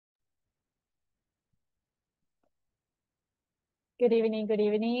Good evening, good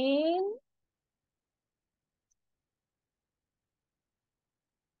evening.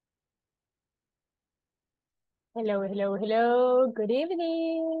 Hello, hello, hello. Good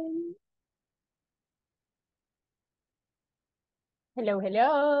evening. Hello,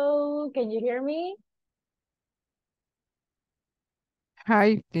 hello. Can you hear me?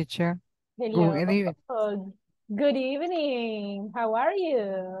 Hi, teacher. Hello. Good evening. Good evening. How are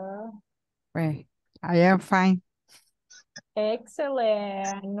you? Well, I am fine.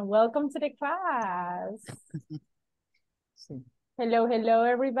 Excellent. Welcome to the class. Sí. Hello, hello,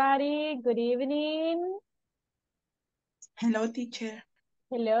 everybody. Good evening. Hello, teacher.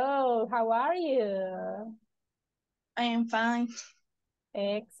 Hello, how are you? I am fine.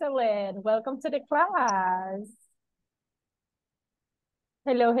 Excellent. Welcome to the class.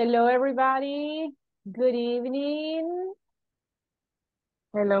 Hello, hello, everybody. Good evening.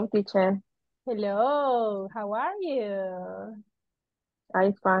 Hello, teacher. Hello, how are you?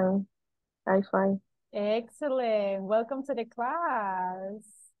 I'm fine. I'm fine. Excellent. Welcome to the class.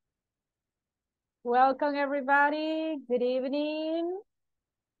 Welcome, everybody. Good evening.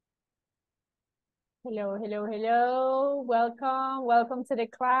 Hello, hello, hello. Welcome. Welcome to the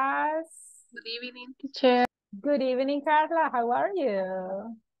class. Good evening, teacher. Good evening, Carla. How are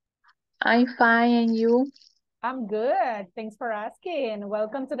you? I'm fine, and you? I'm good. Thanks for asking.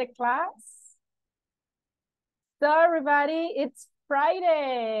 Welcome to the class. So, everybody, it's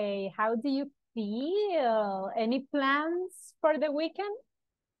Friday. How do you feel? Any plans for the weekend?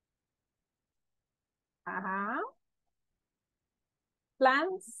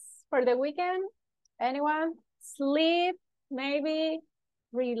 Plans for the weekend? Anyone? Sleep, maybe?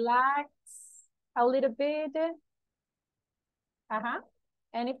 Relax a little bit?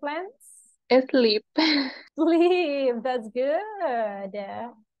 Any plans? Sleep. Sleep, that's good.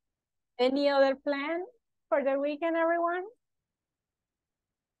 Any other plan for the weekend, everyone?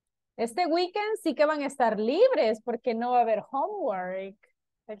 Este weekend sí que van a estar libres porque no va a haber homework.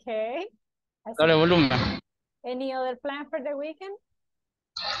 Okay. Dale volumen. Any other plan for the weekend?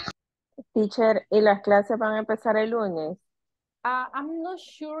 Teacher, ¿y las clases van a empezar el lunes? I'm not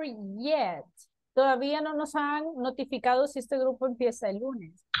sure yet. Todavía no nos han notificado si este grupo empieza el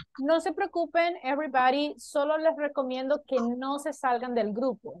lunes. No se preocupen, everybody. Solo les recomiendo que no se salgan del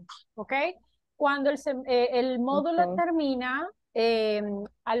grupo. ¿Ok? Cuando el módulo Okay. termina,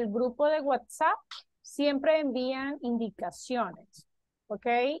 al grupo de WhatsApp siempre envían indicaciones. ¿Ok?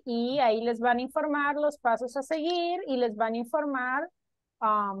 Y ahí les van a informar los pasos a seguir y les van a informar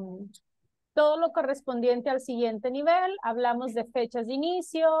todo lo correspondiente al siguiente nivel. Hablamos de fechas de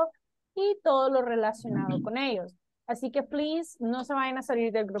inicio y todo lo relacionado con ellos. Así que, please, no se vayan a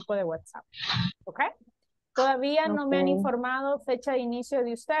salir del grupo de WhatsApp. ¿Ok? Todavía no me han informado fecha de inicio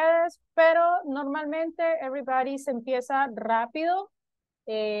de ustedes, pero normalmente everybody se empieza rápido.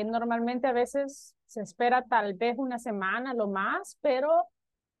 Normalmente a veces se espera tal vez una semana, lo más, pero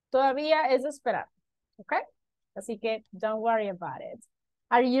todavía es de esperar. ¿Ok? Así que don't worry about it.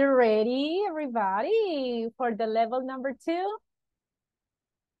 Are you ready, everybody, for the level number 2?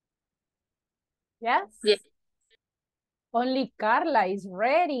 Yes? Yes. Only Carla is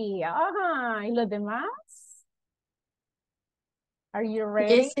ready. ¿Y los demás? Are you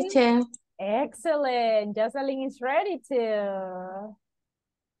ready? Yes, teacher. Excellent. Jocelyn is ready too.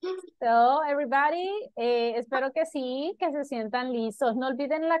 So, everybody, espero que sí, que se sientan listos. No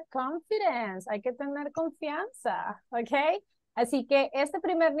olviden la confidence. Hay que tener confianza, ¿ok? Así que este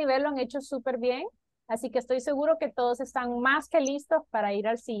primer nivel lo han hecho súper bien. Así que estoy seguro que todos están más que listos para ir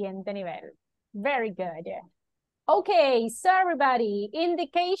al siguiente nivel. Very good. Okay, so everybody,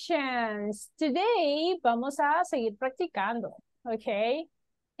 indications. Today vamos a seguir practicando, okay?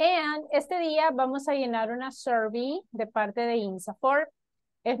 And este día vamos a llenar una survey de parte de INSSS.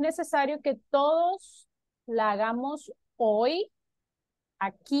 Es necesario que todos la hagamos hoy,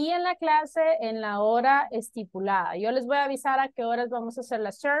 aquí en la clase, en la hora estipulada. Yo les voy a avisar a qué horas vamos a hacer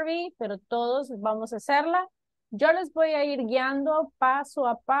la survey, pero todos vamos a hacerla. Yo les voy a ir guiando paso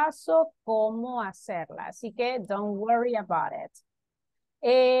a paso cómo hacerla. Así que don't worry about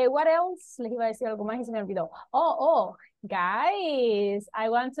it. What else? Les iba a decir algo más y se me olvidó. Guys, I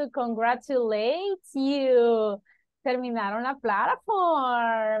want to congratulate you. Terminaron la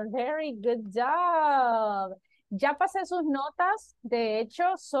platform. Very good job. Ya pasé sus notas. De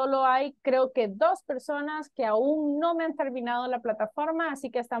hecho, solo hay creo que 2 personas que aún no me han terminado la plataforma,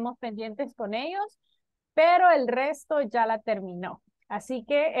 así que estamos pendientes con ellos, pero el resto ya la terminó. Así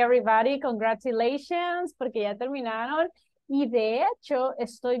que, everybody, congratulations, porque ya terminaron. Y de hecho,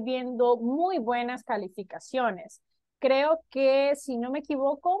 estoy viendo muy buenas calificaciones. Creo que, si no me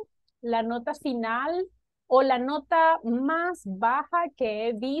equivoco, la nota final o la nota más baja que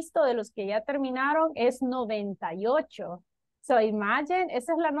he visto de los que ya terminaron es 98. So imagine,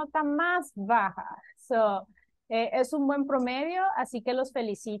 esa es la nota más baja. So es un buen promedio, así que los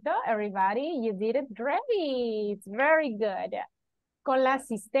felicito, everybody. You did it great. Very good. Con la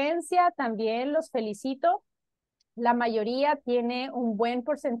asistencia también los felicito. La mayoría tiene un buen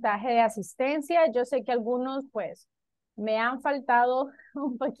porcentaje de asistencia. Yo sé que algunos, pues, me han faltado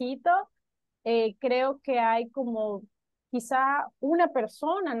un poquito. Creo que hay como quizá una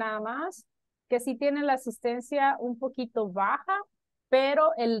persona nada más que sí tiene la asistencia un poquito baja,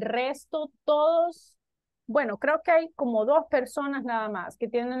 pero el resto todos, bueno, creo que hay como dos personas nada más que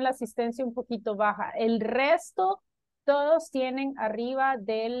tienen la asistencia un poquito baja. El resto, todos tienen arriba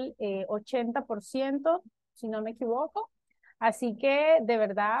del 80%, si no me equivoco. Así que de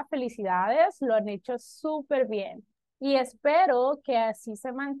verdad, felicidades, lo han hecho súper bien y espero que así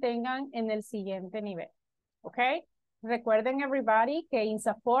se mantengan en el siguiente nivel. ¿Ok? Recuerden, everybody, que in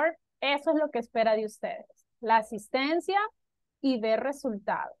support, eso es lo que espera de ustedes. La asistencia y ver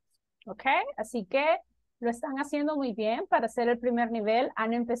resultados. ¿Ok? Así que lo están haciendo muy bien para hacer el primer nivel.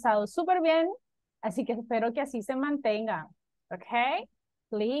 Han empezado súper bien. Así que espero que así se mantengan. ¿Ok?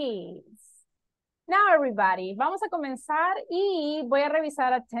 Please. Now, everybody, vamos a comenzar y voy a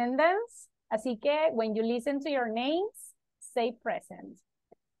revisar attendance. Así que, when you listen to your names, say present.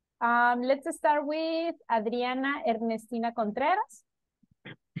 Let's start with Adriana Ernestina Contreras.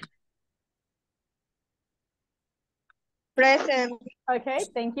 Present. Okay,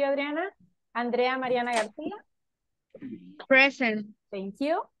 thank you, Adriana. Andrea Mariana García. Present. Thank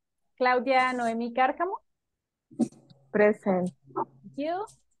you. Claudia Noemi Cárcamo. Present. Thank you.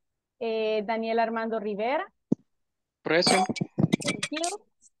 Daniel Armando Rivera. Present. Thank you.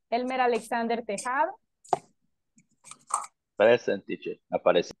 Elmer Alexander Tejado. Present, teacher.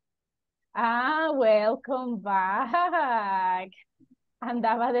 Aparece. Welcome back.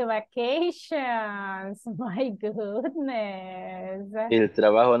 Andaba de vacations. My goodness. El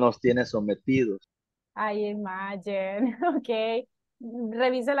trabajo nos tiene sometidos. I imagine. Okay.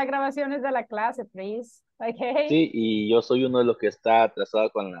 Revise las grabaciones de la clase, please. Okay. Sí, y yo soy uno de los que está atrasado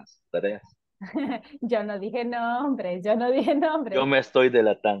con las tareas. Yo no dije nombres, yo no dije Yo nombres. me estoy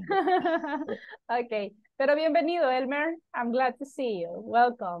delatando. Okay. Pero bienvenido, Elmer. I'm glad to see you.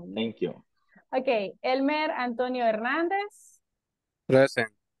 Welcome. Thank you. Okay. Elmer Antonio Hernández. Present.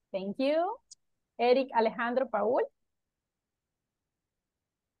 Thank you. Eric Alejandro Paul.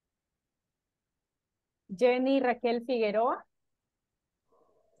 Jenny Raquel Figueroa.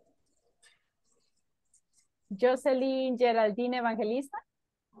 Jocelyn Geraldine Evangelista.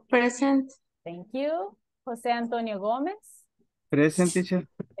 Present. Thank you. José Antonio Gómez. Present, teacher.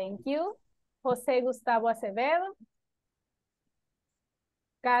 Thank you. José Gustavo Acevedo.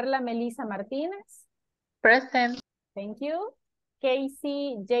 Carla Melisa Martínez. Present. Thank you.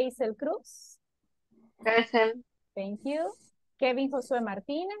 Casey Jaisel Cruz. Present. Thank you. Kevin Josué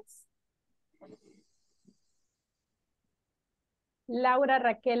Martínez. Laura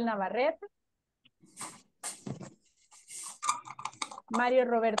Raquel Navarrete. Mario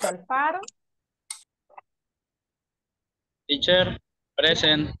Roberto Alfaro. Teacher,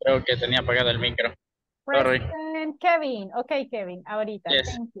 present. Creo que tenía apagado el micro. Sorry. Present Kevin. Okay, Kevin. Ahorita.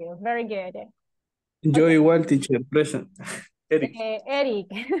 Yes. Thank you. Very good. Yo Okay. igual, teacher. Present. Eric. Eric.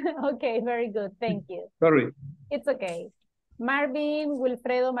 Okay, very good. Thank you. Sorry. It's okay. Marvin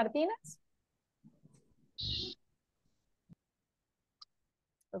Wilfredo Martínez.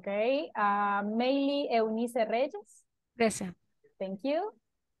 Okay. Meili Eunice Reyes. Present. Thank you.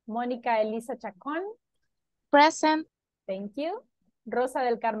 Mónica Elisa Chacón. Present. Thank you. Rosa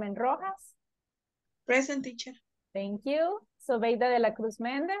del Carmen Rojas. Present, teacher. Thank you. Sobeida de la Cruz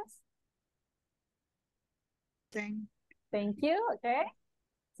Méndez. Thank you. Okay.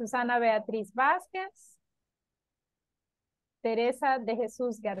 Susana Beatriz Vázquez. Teresa de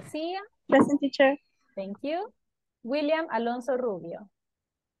Jesús García. Present, teacher. Thank you. William Alonso Rubio.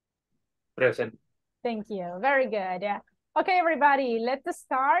 Present. Thank you. Very good. Okay, everybody, let's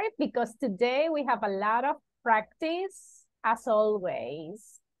start because today we have a lot of practice as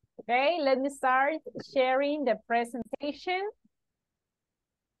always. Okay, let me start sharing the presentation.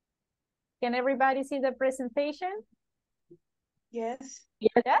 Can everybody see the presentation? Yes.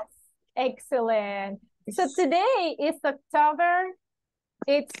 Yes? Excellent. So today is October.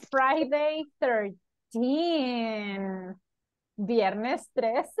 It's Friday 13. Viernes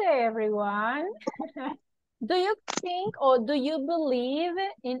 13, everyone. Do you think or do you believe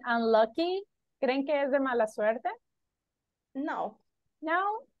in unlucky? ¿Creen que es de mala suerte? No.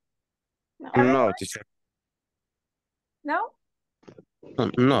 No? No. No, teacher. No?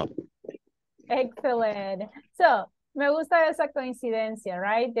 No. Excellent. So, me gusta esa coincidencia,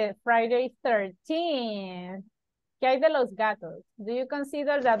 right? The Friday 13th. ¿Qué hay de los gatos? Do you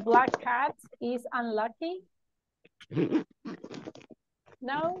consider that black cat is unlucky?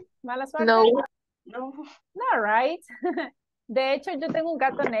 No? ¿Mala suerte? No. No. No, right? De hecho, yo tengo un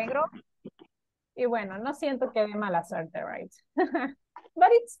gato negro y bueno, no siento que dé mala suerte, right? But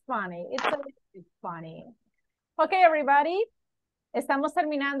it's funny. It's a little bit funny. Okay, everybody. Estamos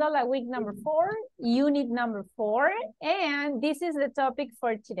terminando la week number 4, unit number 4, and this is the topic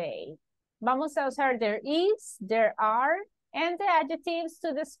for today. Vamos a usar there is, there are, and the adjectives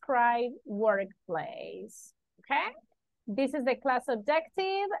to describe workplace. Okay? This is the class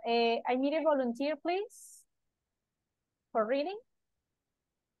objective. I need a volunteer, please, for reading.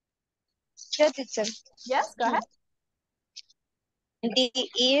 Yes, teacher. Yes, go ahead. The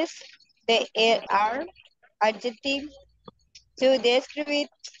is, the are, adjective to describe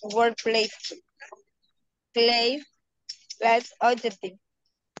workplace. Place, plus adjective.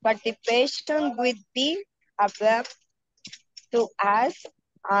 Participation would be above to us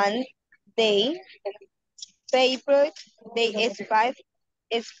and they. Paper, they spy,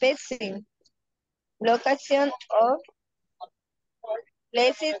 spacing. Location of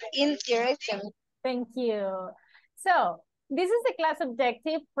places in direction. Thank you. So, this is the class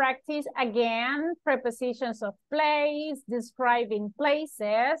objective. Practice again prepositions of place, describing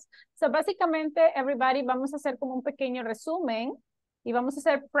places. So, básicamente, everybody, vamos a hacer como un pequeño resumen y vamos a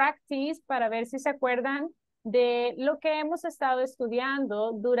hacer practice para ver si se acuerdan de lo que hemos estado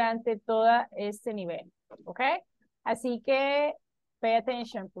estudiando durante todo este nivel. Okay? Así que, pay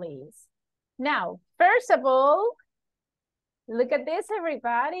attention, please. Now, first of all, look at this,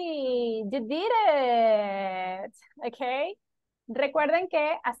 everybody. You did it. Okay. Recuerden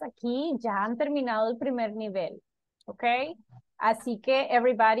que hasta aquí ya han terminado el primer nivel. Okay. Así que,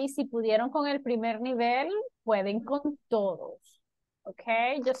 everybody, si pudieron con el primer nivel, pueden con todos.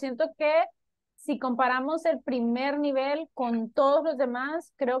 Okay. Yo siento que si comparamos el primer nivel con todos los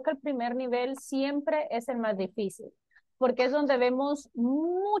demás, creo que el primer nivel siempre es el más difícil, porque es donde vemos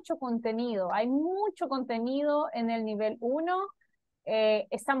mucho contenido. Hay mucho contenido en el nivel 1.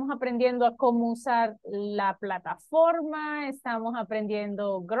 Estamos aprendiendo a cómo usar la plataforma, estamos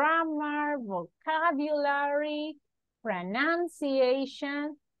aprendiendo grammar, vocabulary,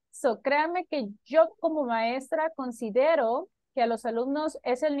 pronunciation. So, créanme que yo como maestra considero que a los alumnos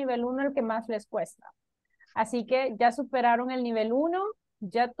es el nivel 1 el que más les cuesta. Así que ya superaron el nivel 1,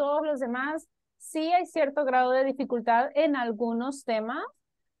 ya todos los demás, sí hay cierto grado de dificultad en algunos temas,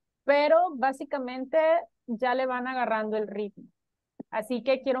 pero básicamente ya le van agarrando el ritmo. Así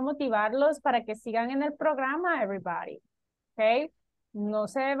que quiero motivarlos para que sigan en el programa, everybody. ¿Ok? No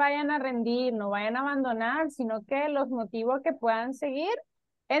se vayan a rendir, no vayan a abandonar, sino que los motivo a que puedan seguir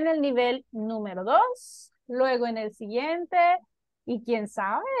en el nivel número 2, luego en el siguiente, y quién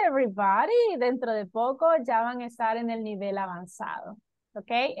sabe, everybody, dentro de poco ya van a estar en el nivel avanzado. ¿Ok?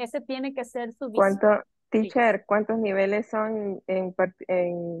 Ese tiene que ser su visión. Teacher, ¿cuántos niveles son en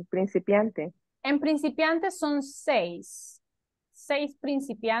principiante? En principiantes son 6. 6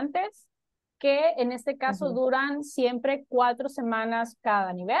 principiantes que en este caso duran siempre 4 semanas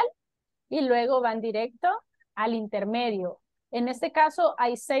cada nivel y luego van directo al intermedio. En este caso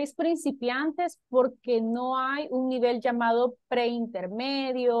hay 6 principiantes porque no hay un nivel llamado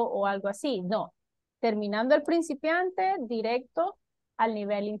preintermedio o algo así. No, terminando el principiante, directo al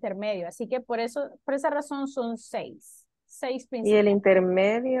nivel intermedio. Así que por esa razón son 6. 6 principiantes. Y el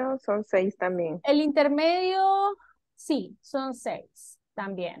intermedio son 6 también. El intermedio, sí, son 6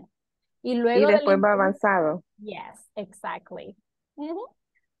 también. Y luego y después va avanzado. Yes, exactly.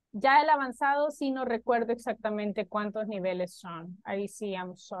 Ya el avanzado sí no recuerdo exactamente cuántos niveles son. Ahí sí,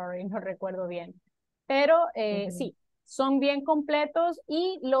 I'm sorry, no recuerdo bien. Pero sí, son bien completos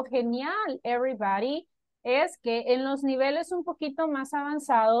y lo genial, everybody, es que en los niveles un poquito más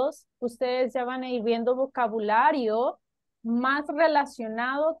avanzados, ustedes ya van a ir viendo vocabulario más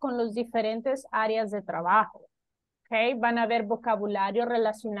relacionado con los diferentes áreas de trabajo. Okay, van a ver vocabulario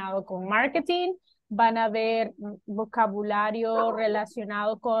relacionado con marketing, van a ver vocabulario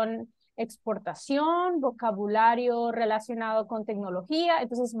relacionado con exportación, vocabulario relacionado con tecnología.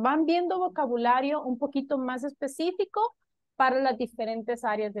 Entonces van viendo vocabulario un poquito más específico para las diferentes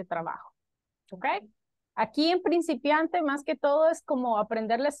áreas de trabajo. ¿Ok? Aquí en principiante más que todo es como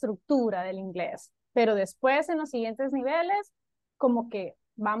aprender la estructura del inglés, pero después en los siguientes niveles como que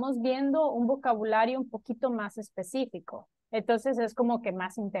vamos viendo un vocabulario un poquito más específico. Entonces es como que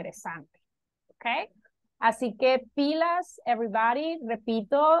más interesante. ¿Ok? Así que pilas, everybody.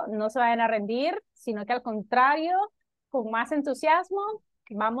 Repito, no se vayan a rendir, sino que al contrario, con más entusiasmo,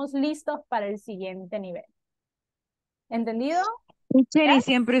 Vamos listos para el siguiente nivel. ¿Entendido? Teacher, y Yes.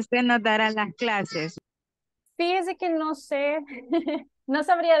 siempre usted nos dará las clases. Fíjese que no sé, no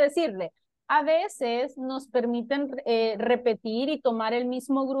sabría decirle. A veces nos permiten repetir y tomar el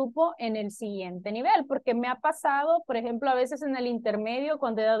mismo grupo en el siguiente nivel, porque me ha pasado, por ejemplo, a veces en el intermedio,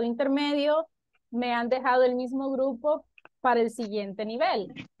 cuando he dado intermedio, me han dejado el mismo grupo para el siguiente nivel.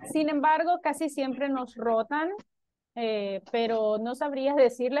 Sin embargo, casi siempre nos rotan, pero no sabría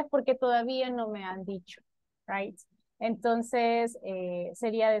decirles porque todavía no me han dicho, right? Entonces,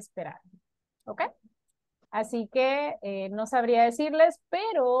 sería de esperar, ¿ok? Así que no sabría decirles,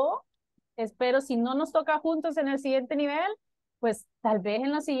 pero espero si no nos toca juntos en el siguiente nivel, pues tal vez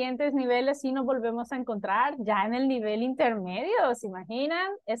en los siguientes niveles sí nos volvemos a encontrar ya en el nivel intermedio, ¿se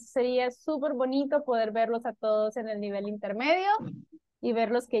imaginan? Eso sería súper bonito poder verlos a todos en el nivel intermedio y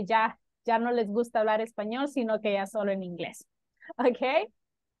verlos que ya no les gusta hablar español, sino que ya solo en inglés. ¿Ok?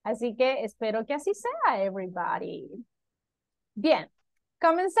 Así que espero que así sea, everybody. Bien.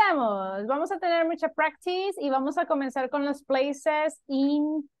 Comencemos. Vamos a tener mucha practice y vamos a comenzar con los places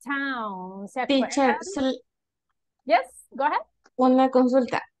in town. ¿Se acuerdan? Teacher, Yes, go ahead. una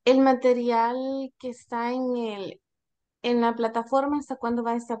consulta. El material que está en la plataforma, ¿hasta cuándo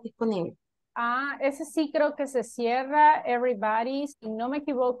va a estar disponible? Ese sí creo que se cierra, everybody. Si no me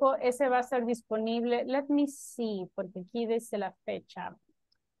equivoco, ese va a estar disponible. Let me see, porque aquí dice la fecha.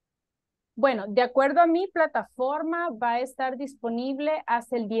 Bueno, de acuerdo a mi plataforma, va a estar disponible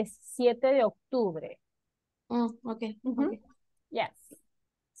hasta el 17 de octubre. Ok. Yes.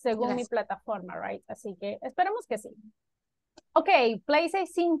 Según mi Gracias. plataforma, right? Así que esperemos que sí. Ok,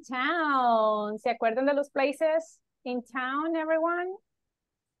 places in town. ¿Se acuerdan de los places in town, everyone?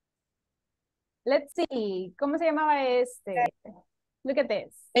 Let's see. ¿Cómo se llamaba este? Look at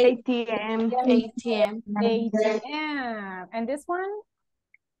this. ATM. ATM. ATM. And this one?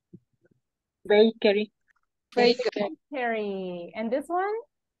 Bakery. Bakery. And this one?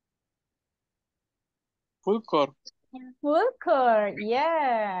 Food court. Food court.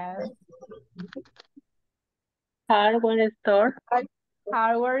 Yes. Hardware store.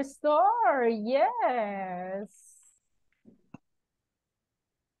 Hardware store. Yes.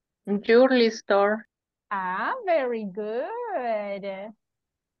 Jewelry store. Very good.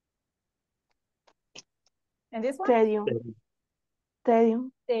 And this one? Stadium.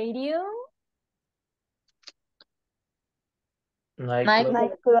 Stadium. Stadium. Nightclub.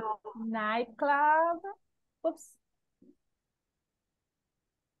 Nightclub. Nightclub. Oops.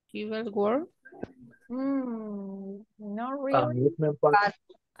 Civil War. Not really. Amusement park.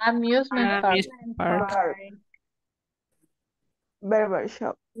 Amusement park. Park. Barber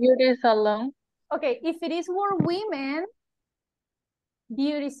shop. Beauty salon. Okay, if it is for women,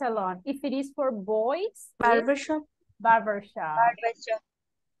 beauty salon. If it is for boys, Barbershop. barbershop.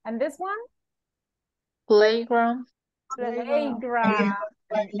 And this one? Playground. Playground.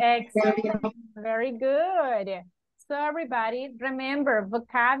 Excellent. Very good. So everybody, remember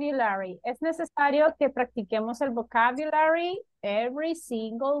vocabulary. Es necesario que practiquemos el vocabulary every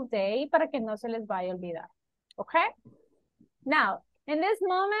single day para que no se les vaya a olvidar. Okay? Now, in this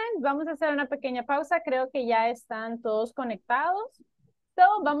moment, vamos a hacer una pequeña pausa. Creo que ya están todos conectados.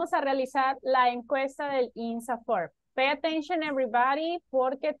 So, vamos a realizar la encuesta del INSSS form. Pay attention, everybody,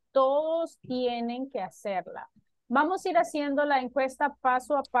 porque todos tienen que hacerla. Vamos a ir haciendo la encuesta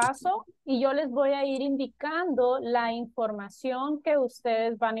paso a paso y yo les voy a ir indicando la información que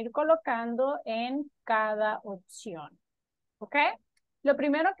ustedes van a ir colocando en cada opción. ¿Ok? Lo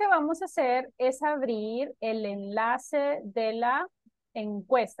primero que vamos a hacer es abrir el enlace de la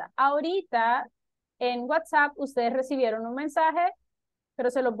encuesta. Ahorita en WhatsApp ustedes recibieron un mensaje,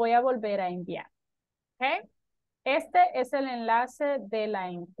 pero se los voy a volver a enviar. ¿Ok? Este es el enlace de la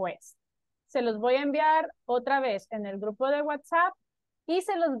encuesta. Se los voy a enviar otra vez en el grupo de WhatsApp y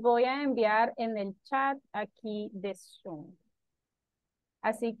se los voy a enviar en el chat aquí de Zoom.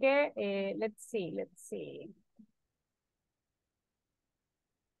 Así que, let's see.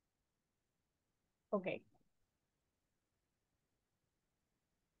 Ok.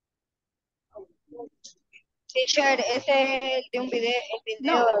 Teacher, ese es de un video, el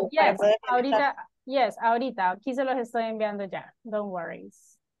video No, para yes, poder revisar. ahorita, aquí se los estoy enviando ya, don't worry.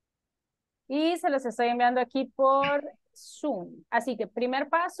 Y se los estoy enviando aquí por Zoom. Así que primer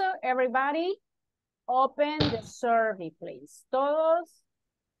paso, everybody, open the survey, please. Todos,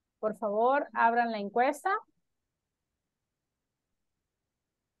 por favor, abran la encuesta.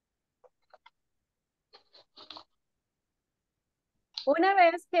 Una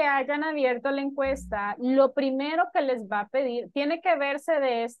vez que hayan abierto la encuesta, lo primero que les va a pedir, tiene que verse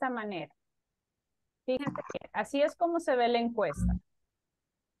de esta manera. Fíjense bien, así es como se ve la encuesta.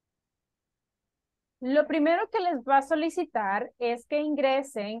 Lo primero que les va a solicitar es que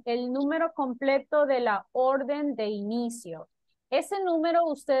ingresen el número completo de la orden de inicio. Ese número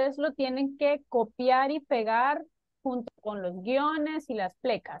ustedes lo tienen que copiar y pegar junto con los guiones y las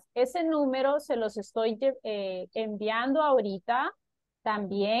plecas. Ese número se los estoy enviando ahorita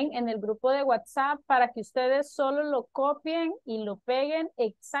también en el grupo de WhatsApp para que ustedes solo lo copien y lo peguen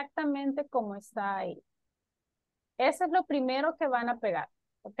exactamente como está ahí. Eso es lo primero que van a pegar,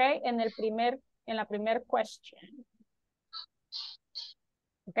 ¿ok? En la primer question.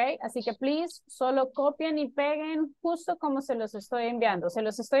 ¿Ok? Así que, please, solo copien y peguen justo como se los estoy enviando. Se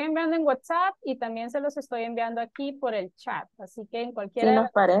los estoy enviando en WhatsApp y también se los estoy enviando aquí por el chat. Así que en cualquiera Sin de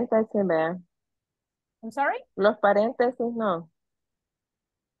los paréntesis, vean. I'm sorry? Los paréntesis no.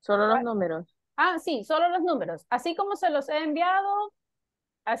 Solo los What? números. Ah, sí, solo los números. Así como se los he enviado,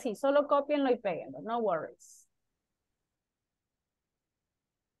 así, solo copienlo y péguenlo. No worries.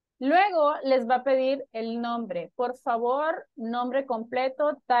 Luego les va a pedir el nombre. Por favor, nombre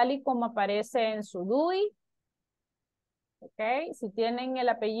completo tal y como aparece en su DUI. ¿Ok? Si tienen el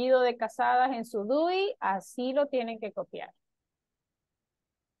apellido de casadas en su DUI, así lo tienen que copiar.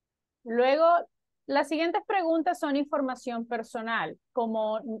 Luego, las siguientes preguntas son información personal,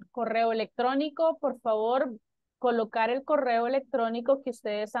 como correo electrónico. Por favor, colocar el correo electrónico que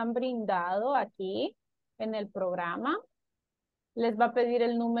ustedes han brindado aquí en el programa. Les va a pedir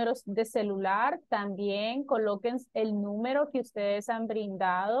el número de celular. También coloquen el número que ustedes han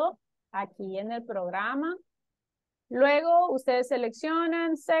brindado aquí en el programa. Luego, ustedes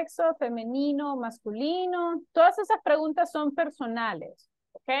seleccionan sexo, femenino, masculino. Todas esas preguntas son personales,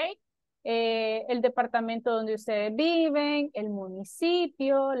 ¿ok? El departamento donde ustedes viven, el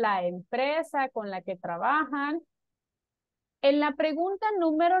municipio, la empresa con la que trabajan. En la pregunta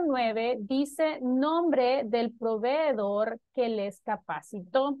número 9 dice nombre del proveedor que les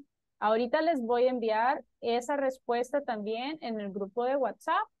capacitó. Ahorita les voy a enviar esa respuesta también en el grupo de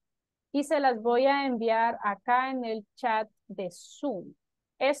WhatsApp y se las voy a enviar acá en el chat de Zoom.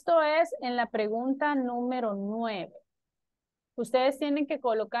 Esto es en la pregunta número 9. Ustedes tienen que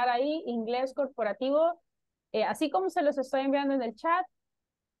colocar ahí inglés corporativo, así como se los estoy enviando en el chat,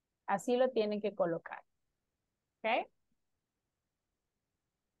 así lo tienen que colocar. ¿Ok?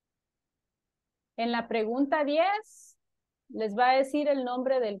 En la pregunta 10, les va a decir el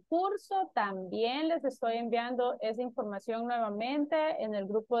nombre del curso. También les estoy enviando esa información nuevamente en el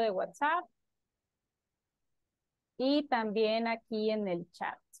grupo de WhatsApp. Y también aquí en el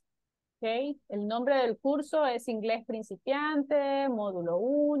chat. ¿Ok? El nombre del curso es Inglés Principiante, módulo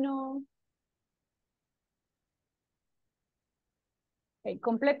 1. Okay.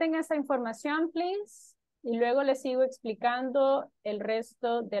 Completen esa información, please. Y luego les sigo explicando el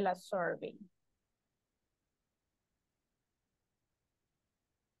resto de la survey.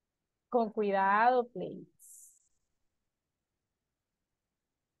 Con cuidado, please.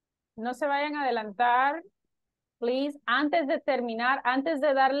 No se vayan a adelantar. Please, antes de terminar, antes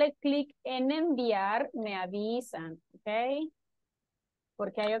de darle clic en enviar, me avisan, ¿ok?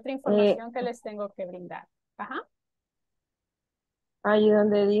 Porque hay otra información que les tengo que brindar. Ajá. Ahí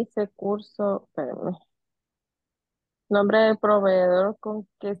donde dice curso, espérame. Nombre del proveedor con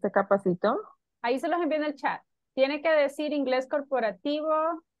que se capacitó. Ahí se los envío en el chat. Tiene que decir inglés corporativo,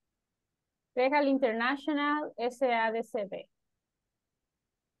 Legal International, SADCB.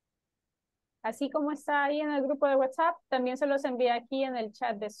 Así como está ahí en el grupo de WhatsApp, también se los envía aquí en el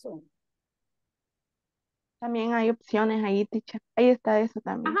chat de Zoom. También hay opciones ahí, teacher. Ahí está eso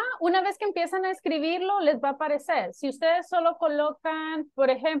también. Ajá, una vez que empiezan a escribirlo, les va a aparecer. Si ustedes solo colocan, por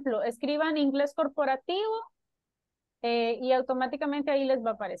ejemplo, escriban inglés corporativo y automáticamente ahí les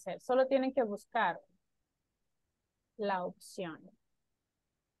va a aparecer. Solo tienen que buscar la opción.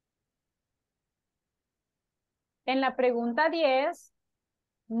 En la pregunta 10,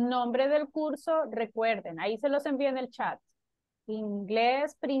 nombre del curso, recuerden, ahí se los envío en el chat.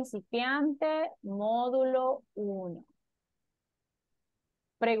 Inglés principiante, módulo 1.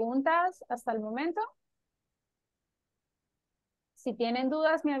 ¿Preguntas hasta el momento? Si tienen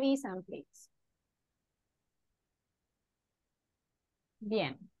dudas, me avisan, please.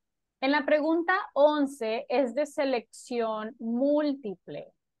 Bien. En la pregunta 11 es de selección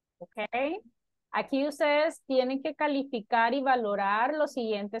múltiple. ¿Ok? Aquí ustedes tienen que calificar y valorar los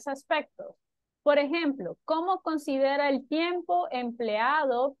siguientes aspectos. Por ejemplo, ¿cómo considera el tiempo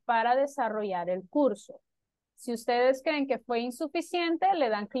empleado para desarrollar el curso? Si ustedes creen que fue insuficiente, le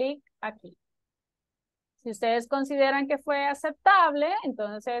dan clic aquí. Si ustedes consideran que fue aceptable,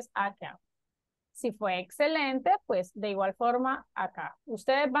 entonces acá. Si fue excelente, pues de igual forma acá.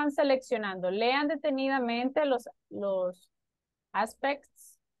 Ustedes van seleccionando, lean detenidamente los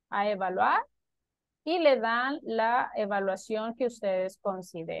aspectos a evaluar y le dan la evaluación que ustedes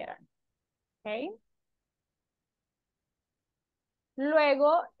consideran. ¿Ok?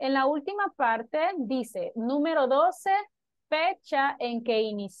 Luego, en la última parte dice, número 12, fecha en que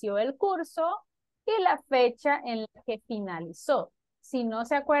inició el curso y la fecha en la que finalizó. Si no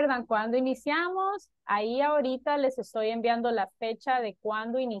se acuerdan cuándo iniciamos, ahí ahorita les estoy enviando la fecha de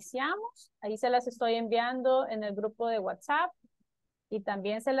cuándo iniciamos. Ahí se las estoy enviando en el grupo de WhatsApp y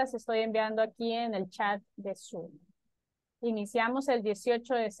también se las estoy enviando aquí en el chat de Zoom. Iniciamos el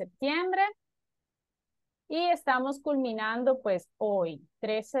 18 de septiembre. Y estamos culminando pues hoy,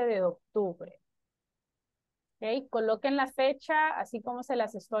 13 de octubre. ¿Ok? Coloquen la fecha así como se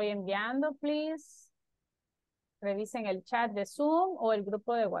las estoy enviando, please. Revisen el chat de Zoom o el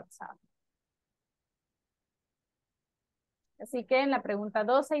grupo de WhatsApp. Así que en la pregunta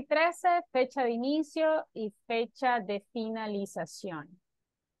 12 y 13, fecha de inicio y fecha de finalización.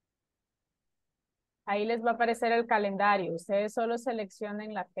 Ahí les va a aparecer el calendario. Ustedes solo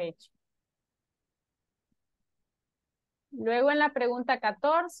seleccionen la fecha. Luego en la pregunta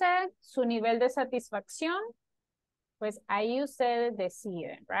 14, su nivel de satisfacción. Pues ahí ustedes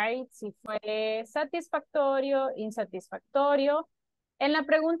deciden, right? Si fue satisfactorio, insatisfactorio. En la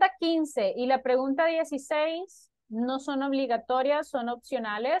pregunta 15 y la pregunta 16 no son obligatorias, son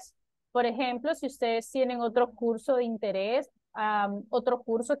opcionales. Por ejemplo, si ustedes tienen otro curso de interés, otro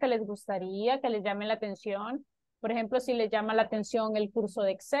curso que les gustaría, que les llame la atención. Por ejemplo, si les llama la atención el curso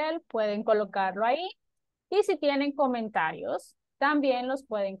de Excel, pueden colocarlo ahí. Y si tienen comentarios, también los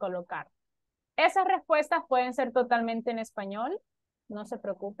pueden colocar. Esas respuestas pueden ser totalmente en español, no se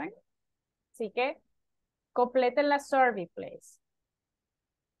preocupen. Así que completen la survey, please.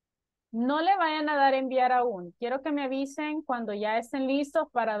 No le vayan a dar enviar aún. Quiero que me avisen cuando ya estén listos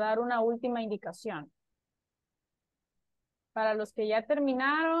para dar una última indicación. Para los que ya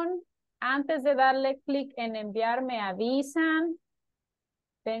terminaron, antes de darle clic en enviar, me avisan.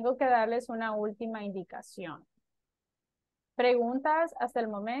 Tengo que darles una última indicación. ¿Preguntas hasta el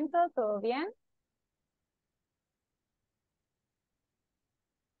momento? ¿Todo bien?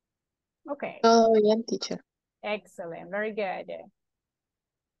 Ok. Todo bien, teacher. Excellent. Very good.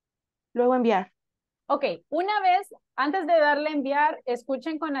 Luego enviar. Ok, una vez, antes de darle enviar,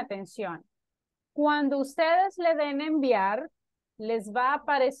 escuchen con atención. Cuando ustedes le den enviar, les va a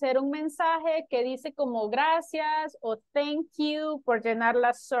aparecer un mensaje que dice como gracias o thank you por llenar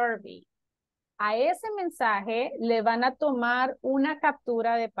la survey. A ese mensaje le van a tomar una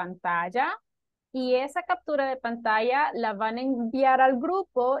captura de pantalla y esa captura de pantalla la van a enviar al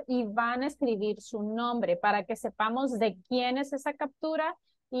grupo y van a escribir su nombre para que sepamos de quién es esa captura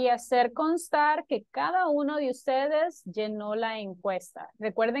y hacer constar que cada uno de ustedes llenó la encuesta.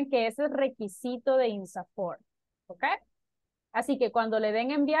 Recuerden que ese es requisito de INSAFORP, ¿ok? Así que cuando le den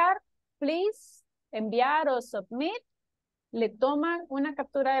enviar, please, enviar o submit, le toman una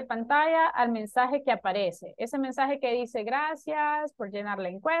captura de pantalla al mensaje que aparece. Ese mensaje que dice gracias por llenar la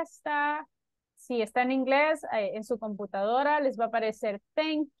encuesta. Si está en inglés, en su computadora les va a aparecer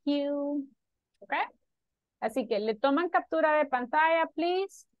thank you. ¿Ok? Así que le toman captura de pantalla,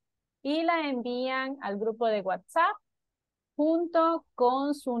 please, y la envían al grupo de WhatsApp junto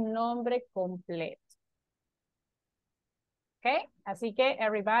con su nombre completo. ¿Ok? Así que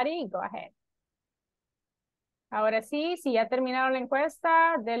everybody, go ahead. Ahora sí, si ya terminaron la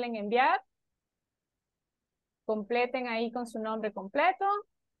encuesta, denle en enviar. Completen ahí con su nombre completo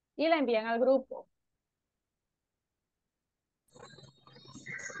y la envían al grupo.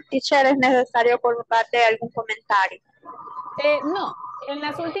 Teacher, ¿es necesario colocarte algún comentario? No, en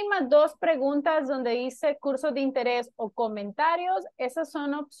las últimas dos preguntas donde dice cursos de interés o comentarios, esas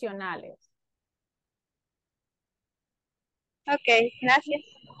son opcionales. Ok, gracias.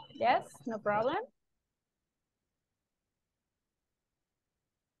 Yes, no problem.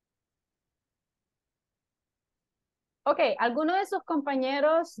 Ok, ¿alguno de sus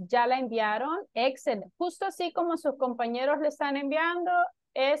compañeros ya la enviaron? Excelente. Justo así como sus compañeros le están enviando,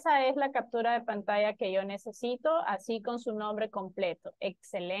 esa es la captura de pantalla que yo necesito, así con su nombre completo.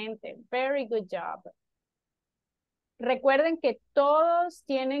 Excelente. Very good job. Recuerden que todos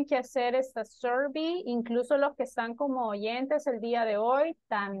tienen que hacer esta survey, incluso los que están como oyentes el día de hoy,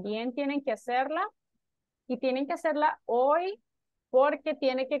 también tienen que hacerla. Y tienen que hacerla hoy porque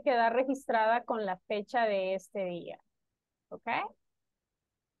tiene que quedar registrada con la fecha de este día. ¿Ok?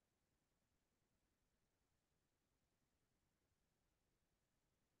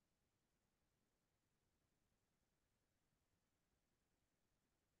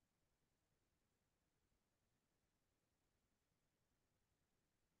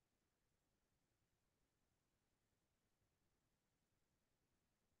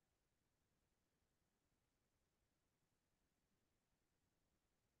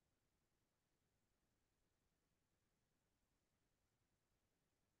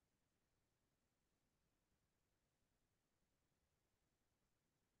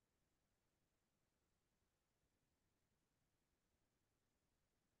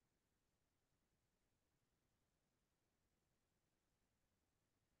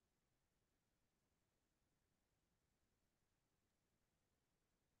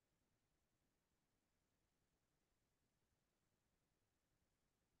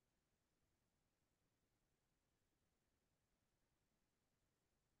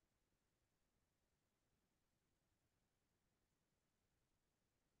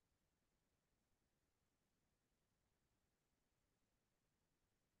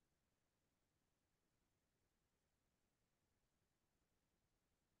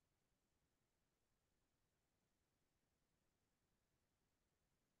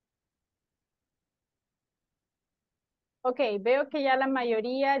 Ok, veo que ya la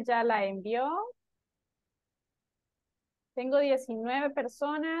mayoría ya la envió. Tengo 19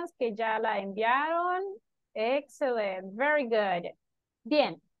 personas que ya la enviaron. Excellent, very good.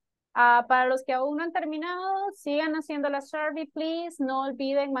 Bien, para los que aún no han terminado, sigan haciendo la survey, please. No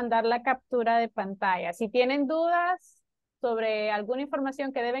olviden mandar la captura de pantalla. Si tienen dudas sobre alguna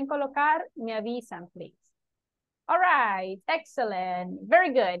información que deben colocar, me avisan, please. All right, excellent, very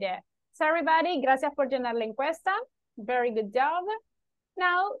good. So everybody, gracias por llenar la encuesta. Very good job.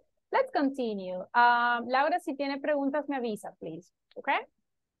 Now, let's continue. Laura, si tiene preguntas, me avisa, please. Okay?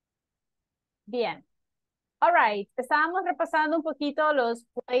 Bien. All right. Estábamos repasando un poquito los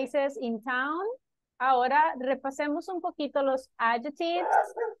places in town. Ahora repasemos un poquito los adjectives.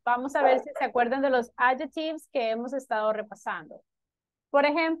 Vamos a ver si se acuerdan de los adjectives que hemos estado repasando. Por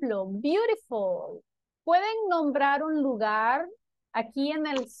ejemplo, beautiful. ¿Pueden nombrar un lugar aquí en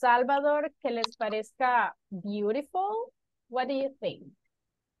El Salvador que les parezca beautiful? What do you think?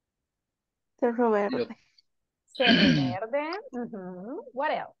 Cerro Verde. Cerro Verde.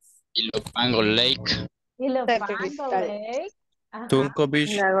 What else? Ilopango Lake. Ilopango Lake. Ajá. Tunco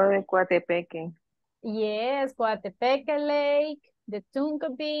Beach. Lago de Coatepeque. Yes, Coatepeque Lake, the Tunco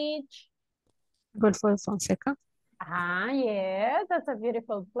Beach. Golfo de Fonseca. Yes, that's a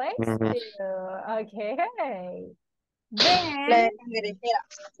beautiful place Mhm. too. Okay. La Then, de Cangrejera.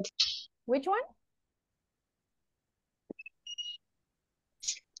 which one?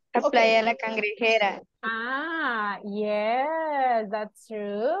 La Okay. playa de la Cangrejera. Yes, that's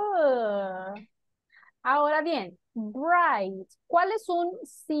true. Ahora bien, bright. ¿Cuál es un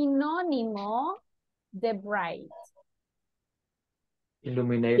sinónimo de bright?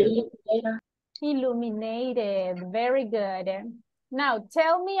 Illuminated. Illuminated. Very good. Now,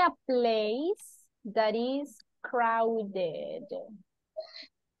 tell me a place that is crowded.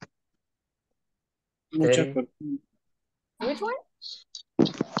 Mucho Which one?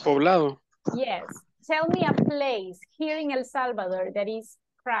 poblado. Yes. Tell me a place here in El Salvador that is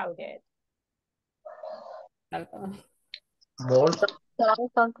crowded. San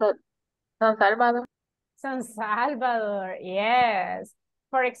Salvador. San Salvador. Yes.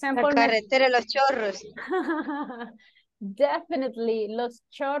 For example, La carretera de los Chorros. definitely Los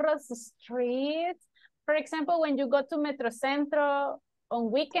Chorros Street. For example, when you go to Metrocentro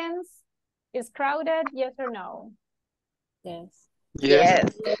on weekends, is crowded, yes or no? Yes.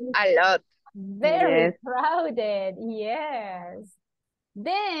 Yes, a lot. Very Yes. crowded, yes.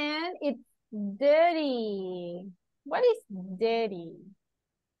 Then it's dirty. What is dirty?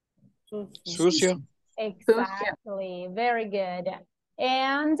 Sucio. Exactly, very good.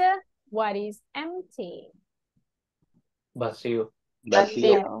 And what is empty? Vacío.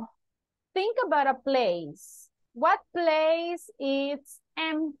 Vacío. Think about a place. What place is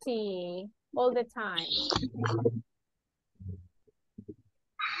empty all the time?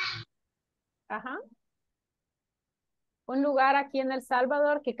 Ajá. Un lugar aquí en El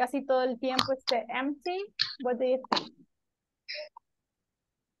Salvador que casi todo el tiempo esté empty. What do you think?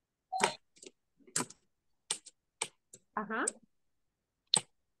 Ajá.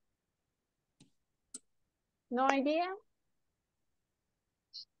 No idea.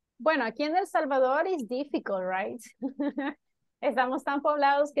 Bueno, aquí en El Salvador es difficult, right? Estamos tan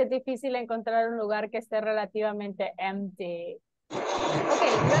poblados que es difícil encontrar un lugar que esté relativamente empty. Ok,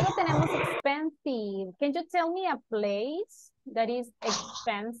 luego tenemos expensive. Can you tell me a place that is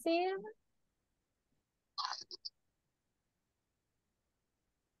expensive?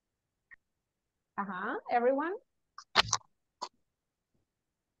 Ajá, everyone?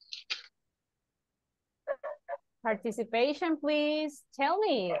 Participation, please. Tell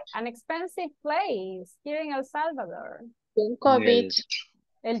me an expensive place here in El Salvador. Tunco El- Beach.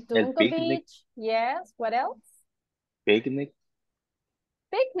 El Tunco picnic. Beach. Yes, what else? Picnic.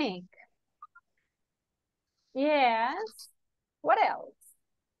 Picnic. Yes. What else?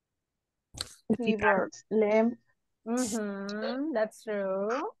 Keyboard. Lamp. That's true.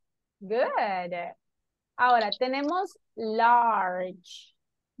 Good. Ahora, tenemos large.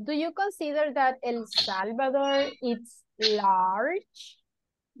 Do you consider that El Salvador is large?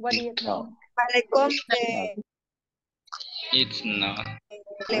 What do you think? Malecón de It's not.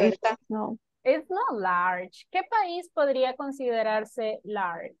 Libertad. No. It's not large. ¿Qué país podría considerarse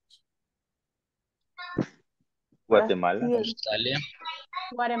large? Guatemala. Brasil. Australia.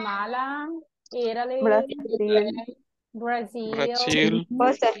 Guatemala, Italy, Brasil. Brazil,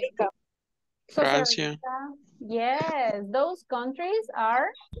 Costa Rica. Costa Francia. Rica. Yes, those countries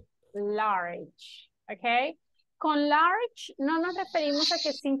are large, okay? Con large no nos referimos a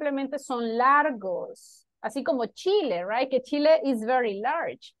que simplemente son largos, así como Chile, right? Que Chile is very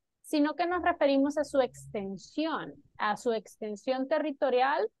large, sino que nos referimos a su extensión, a su extensión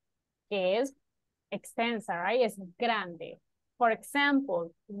territorial, que es extensa, right? Es grande. For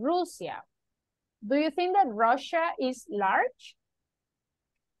example, Rusia. Do you think that Russia is large?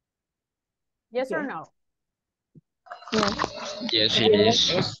 Yes or no? Yes, it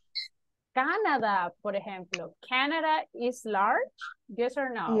is. Canada, por ejemplo. Canada is large? Yes or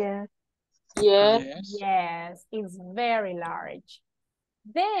no? Yes. Yes. Yes, it's very large.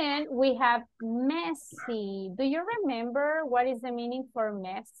 Then we have messy. Do you remember what is the meaning for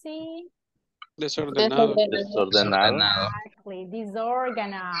messy? Desordenado. Desordenado. Exactly,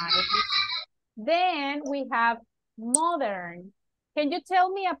 disorganized. Then we have modern. Can you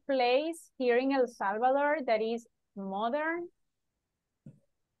tell me a place here in El Salvador that is modern?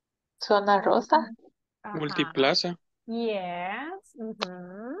 Zona rosa. Multiplaza. Yes.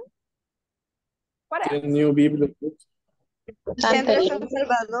 What else? New biblioteca. Centro San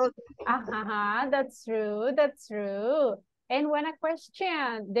Salvador. That's true. That's true. And when a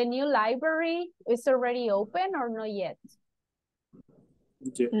question, the new library is already open or not yet?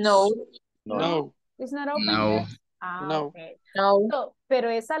 No. No. It's not open No. yet? No. Okay. No. So, pero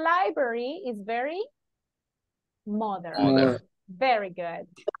esa library is very modern. Modern. Very good.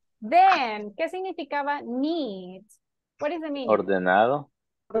 Then, ¿qué significaba neat? What is the meaning? Ordenado.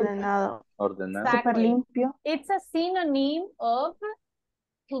 Ordenado. Ordenado. Súper Exactly. limpio. It's a synonym of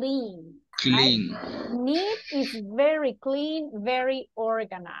clean. Clean. Neat is very clean, very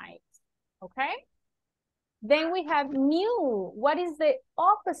organized. Okay? Then we have new. What is the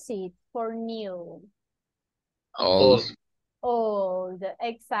opposite for new? Old. Old,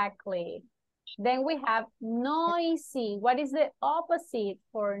 exactly. Then we have noisy. What is the opposite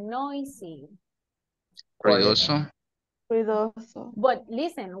for noisy? Ruidoso. Ruidoso. But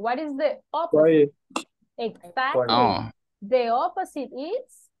listen, what is the opposite? Quiet. Exactly. Oh. The opposite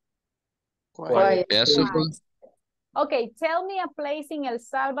is? Quiet. Peaceful. Okay, tell me a place in El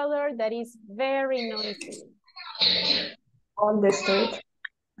Salvador that is very noisy. On the state.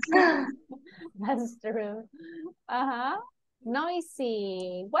 That's true.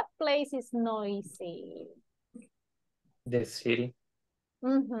 Noisy. What place is noisy? The city.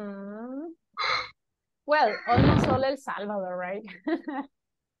 Well, almost all El Salvador, right?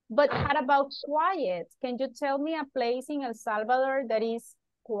 But how about quiet? Can you tell me a place in El Salvador that is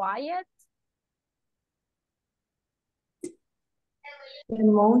quiet? The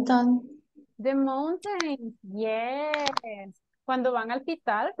mountain. The mountains, yes. Cuando van al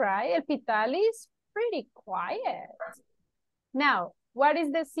Pital, right? El Pital is pretty quiet. Now, what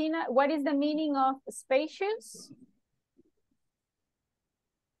is the meaning of spacious?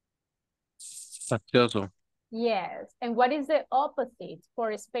 Spacioso. Yes. And what is the opposite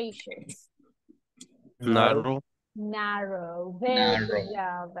for spacious? Narrow. Narrow. Very good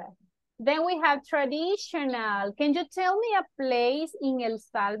job. Then we have traditional. Can you tell me a place in El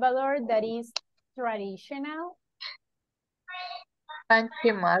Salvador that is traditional?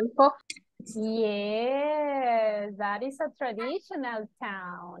 Panchimalco. Yes, that is a traditional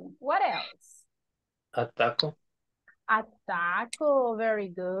town. What else? Ataco. Ataco, very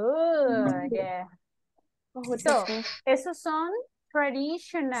good. Yeah. So, esos son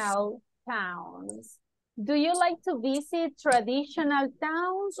traditional towns. Do you like to visit traditional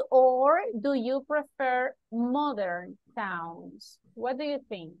towns or do you prefer modern towns? What do you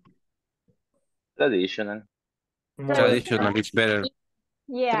think? Traditional. Traditional is better.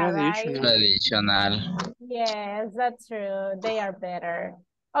 Yeah, right? Traditional. Yes, that's true. They are better.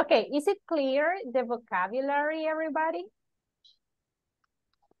 Okay, is it clear, the vocabulary, everybody?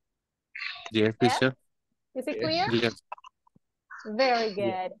 Yes, Yes? teacher. Is it clear? Yes. Very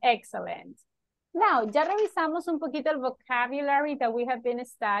good. Excellent. Now, ya revisamos un poquito el vocabulary that we have been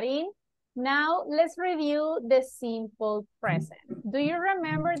studying. Now, let's review the simple present. Do you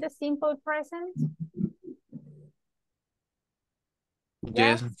remember the simple present?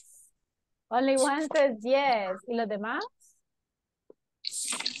 Yes. Only one says yes. ¿Y los demás?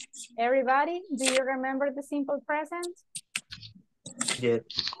 Everybody, do you remember the simple present? Yes.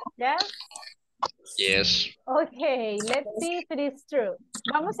 Yes? Yes. Okay, let's see if it is true.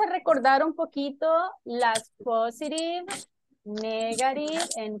 Vamos a recordar un poquito las positive, negative,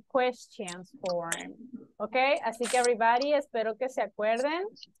 and questions form. Okay, así que everybody, espero que se acuerden.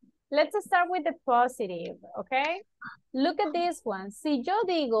 Let's start with the positive, okay? Look at this one. Si yo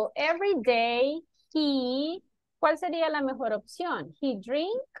digo every day he, ¿cuál sería la mejor opción? He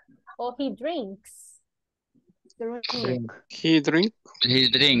drink o he drinks? Drink. He drink. He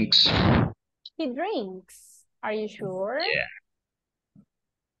drinks. He drinks. Are you sure? Yeah.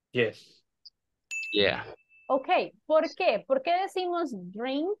 Yes. Yeah. Ok, ¿por qué? ¿Por qué decimos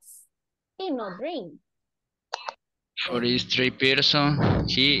drinks y no drink? Or is three person.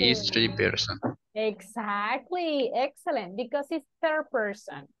 He is three person. Exactly, excellent, because it's third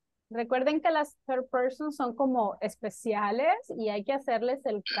person. Recuerden que las third person son como especiales y hay que hacerles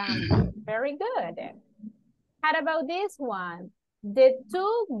el cambio. Very good. How about this one? The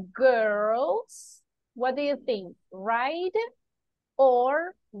two girls, what do you think? Ride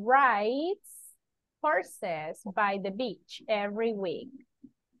or rides horses by the beach every week?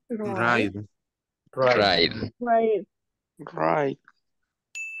 Right. Right. Right. Right.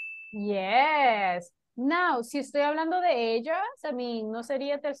 Yes. Now, si estoy hablando de ellas, I mean, ¿no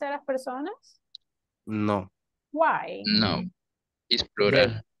sería terceras personas? No. Why? No. It's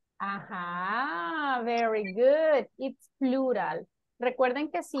plural. Ajá, very good. It's plural. Recuerden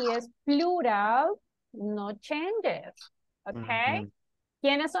que si es plural, no changes. Okay.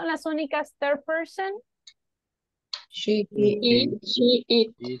 ¿Quiénes son las únicas third person? She, it, she,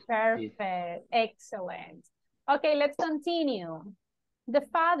 it. Perfect. Excellent. Okay, let's continue. The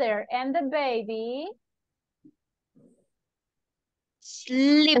father and the baby.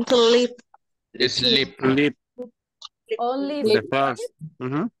 Sleep. Sleep. Sleep. Sleep. Only The sleep. first.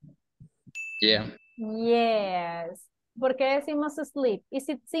 Yeah. Yes. ¿Por qué decimos sleep? Is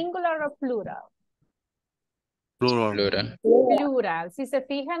it singular or plural? Plural. Plural. Plural. Si se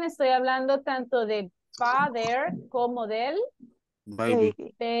fijan, estoy hablando tanto de father como del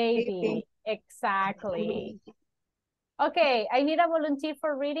Baby. baby. Exactly. Okay, I need a volunteer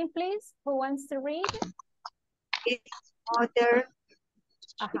for reading, please. Who wants to read? Mother.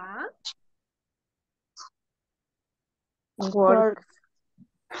 Ajá. Work.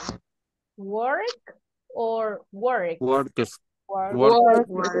 Work or work? Works. Work.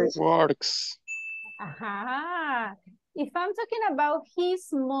 Works. Ajá. If I'm talking about his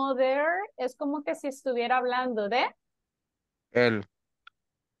mother, es como que si estuviera hablando de Él.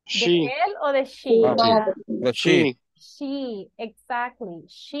 él o de she. The she. She, exactly.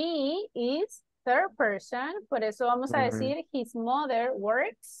 She is third person, por eso vamos a decir his mother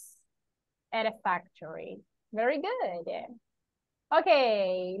works at a factory. Very good.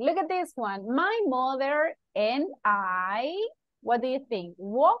 Okay, look at this one. My mother and I, what do you think?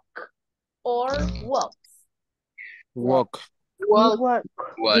 Walk or walks? Walk. Work.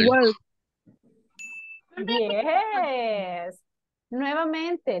 Well, Yes.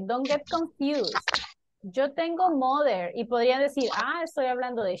 Nuevamente, don't get confused. Yo tengo mother y podría decir, estoy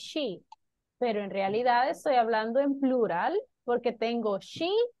hablando de she, pero en realidad estoy hablando en plural porque tengo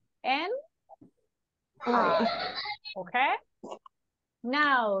she and I. Okay?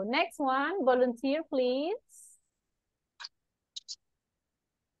 Now, next one, volunteer, please.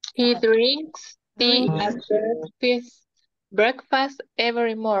 He drinks tea after his breakfast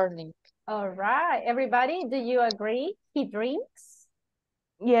every morning. All right, everybody, do you agree? He drinks?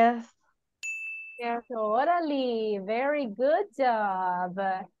 Yes. Totally, very good job.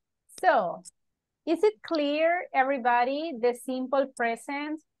 So, is it clear, everybody, the simple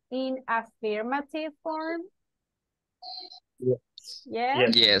present in affirmative form?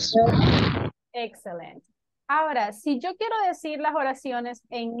 Yes. yes. Excellent. Ahora, si yo quiero decir las oraciones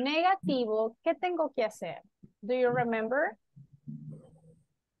en negativo, ¿qué tengo que hacer? Do you remember?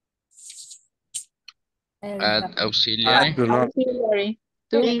 Add auxiliary. Auxiliary.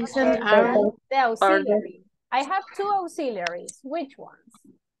 Listen, are. The auxiliary. I have two auxiliaries. Which ones?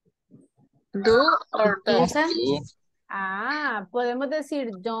 Do or does. Listen. Do. Podemos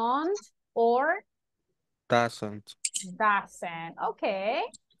decir don't or Doesn't. doesn't. Okay.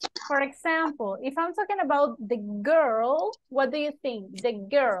 For example, if I'm talking about the girl, what do you think? The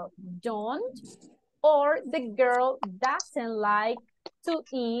girl don't or the girl doesn't like to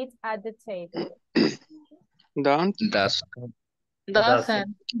eat at the table? Don't. Doesn't.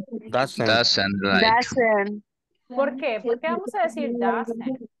 Doesn't. Doesn't. Doesn't like. Doesn't. ¿Por qué? ¿Por qué vamos a decir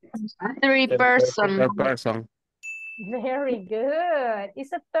doesn't? Three person. The person. Very good.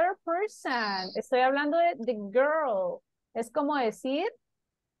 It's a third person. Estoy hablando de the girl. Es como decir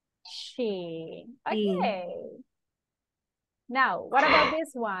she. Okay. Now, what about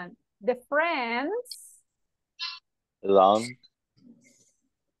this one? The friends. Long.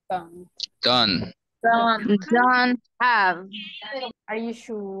 Done. Don't have. Are you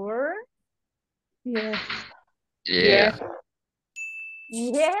sure? Yes. Yeah.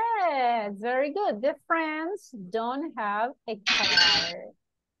 Yes, very good. The friends don't have a car.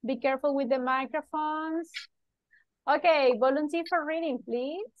 Be careful with the microphones. Okay, volunteer for reading,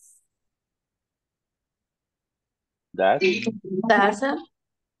 please. Doesn't.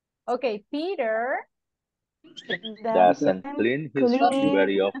 Okay, Peter. Doesn't clean his room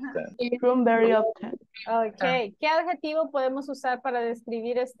very often. Room very often. Okay, ¿qué adjetivo podemos usar para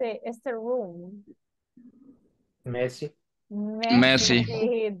describir este room? Messi. Messi.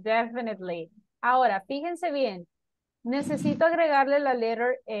 Definitely. Ahora, fíjense bien. Necesito agregarle la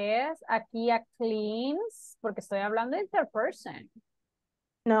letter S aquí a cleans, porque estoy hablando de third person.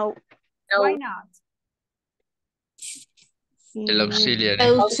 No. Why not? El auxiliary.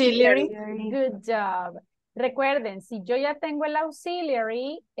 Auxiliary. Good job. Recuerden, si yo ya tengo el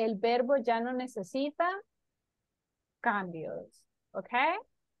auxiliary, el verbo ya no necesita cambios. Okay?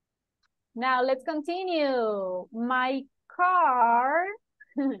 Now let's continue. My car.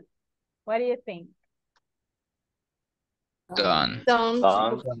 What do you think? Done. Don't.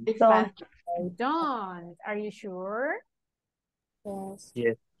 Don't. Don't. Don't. Are you sure? Yes.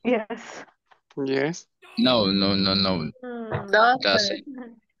 Yes. Yes. No, no, no, no. Doesn't. Doesn't.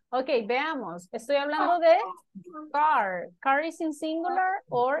 Ok, veamos. Estoy hablando de car. Car is in singular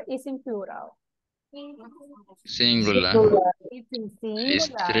or is in plural? Singular. It's in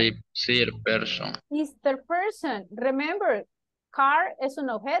Is singular. third person. Is third person. Remember, car es un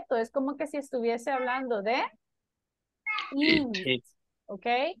objeto. Es como que si estuviese hablando de it. It.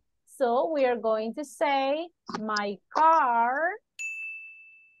 Okay? So we are going to say, my car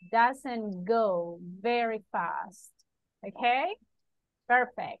doesn't go very fast. Okay?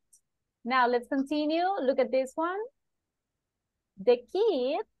 Perfect. Now let's continue. Look at this one. The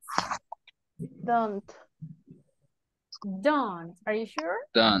kids Don't. don't. Are you sure?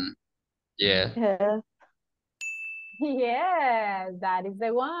 Done. Yeah. Yes. Yes, that is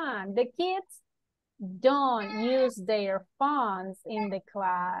the one. The kids don't use their phones in the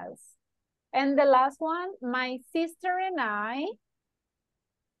class. And the last one, my sister and I,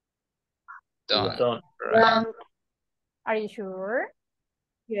 Done. Don't. Right. are you sure?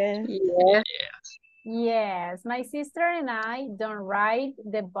 Yes. Yes. Yes, my sister and I don't ride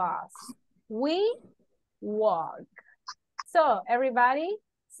the bus. We walk. So, everybody,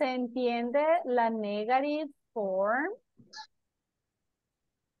 ¿se entiende la negative form?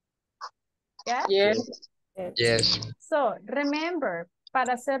 Yes? Yes. Yes. So, remember,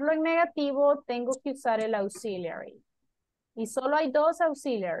 para hacerlo en negativo, tengo que usar el auxiliary. Y solo hay dos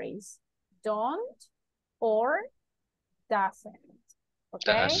auxiliaries. Don't or doesn't.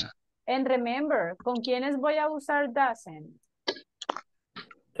 Okay? Doesn't. And remember, ¿con quiénes voy a usar doesn't?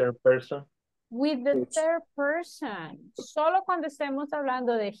 Third person. With the third person. Solo cuando estemos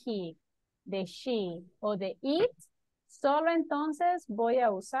hablando de he, de she o de it, solo entonces voy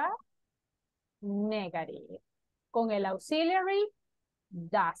a usar negative. Con el auxiliary,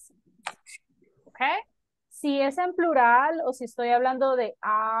 doesn't. ¿Ok? Si es en plural o si estoy hablando de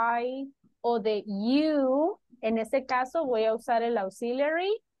I o de you, en ese caso voy a usar el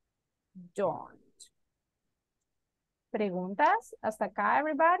auxiliary don't. ¿Preguntas? ¿Hasta acá,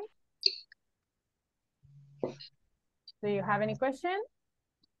 everybody? Do you have any question?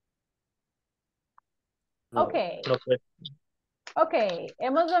 No. Okay. No sé. Ok,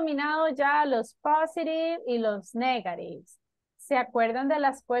 hemos dominado ya los positive y los negatives. ¿Se acuerdan de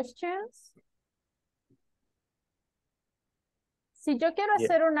las questions? Si yo quiero Yes.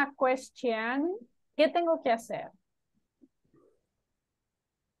 hacer una question, ¿qué tengo que hacer?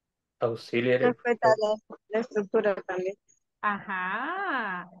 Auxiliary. Respetar la estructura también.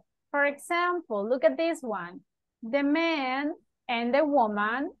 Ajá. For example, look at this one. The man and the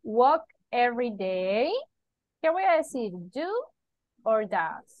woman walk every day. ¿Qué voy a decir? Do or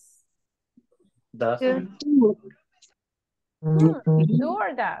does? Does. Do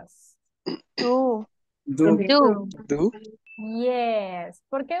or does? Do. Do. Do. Yes.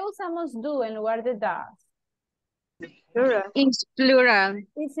 ¿Por qué usamos do en lugar de does? It's plural.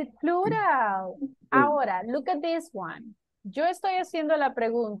 Is it plural? Ahora, look at this one. Yo estoy haciendo la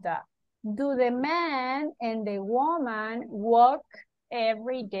pregunta. Do the man and the woman walk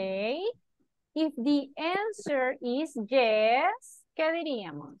every day? If the answer is yes, ¿qué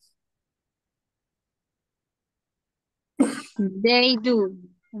diríamos? They do.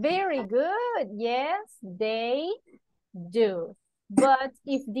 Very good. Yes, they do. But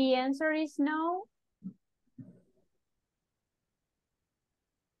if the answer is no,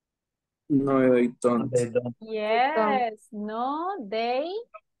 No, they don't. They don't. yes, no, they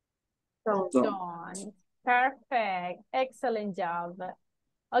Don't. don't. Perfect. Excellent job.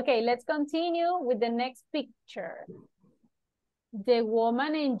 Okay, let's continue with the next picture. The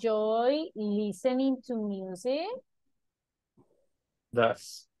woman enjoy listening to music.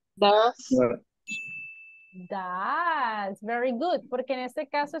 Does. Does. Does. Very good. Porque en este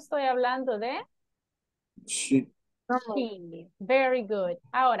caso estoy hablando de She. she. Very good.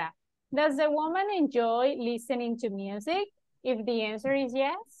 Ahora, does the woman enjoy listening to music? If the answer is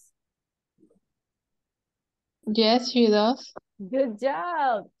yes. Yes, she does. Good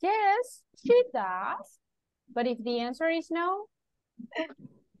job. Yes, she does. But if the answer is no,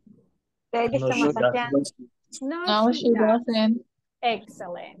 Ella No, está she paseando. no, No, she she does. doesn't.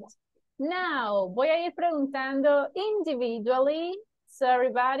 Excellent. Now, voy a ir preguntando individually. So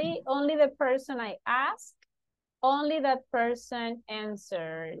everybody, only the person I ask, only that person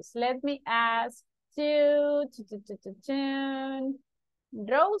answers. Let me ask you,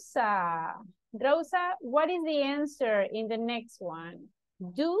 Rosa. Rosa, what is the answer in the next one?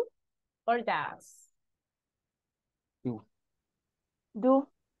 Do or does? Do.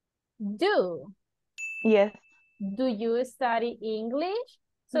 Do. Yes. Do you study English?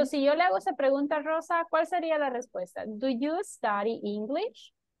 So, si yo le hago esa pregunta a Rosa, ¿cuál sería la respuesta? Do you study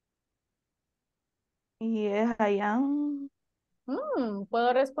English? Yes, I am.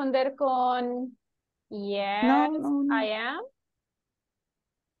 ¿Puedo responder con yes, No. I am?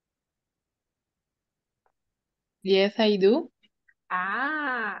 Yes, I do.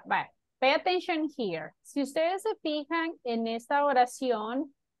 Vale. Pay attention here. Si ustedes se fijan en esta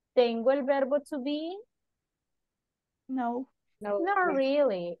oración, ¿tengo el verbo to be? No. Not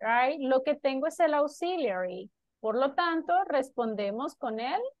really, right? Lo que tengo es el auxiliary. Por lo tanto, respondemos con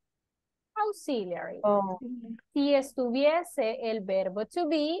el auxiliary. Oh. Si estuviese el verbo to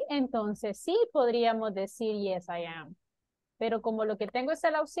be, entonces sí podríamos decir yes, I am. Pero como lo que tengo es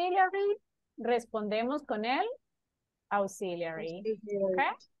el auxiliary, respondemos con el auxiliary.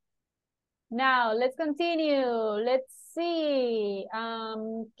 Okay? Now, let's continue. Let's see.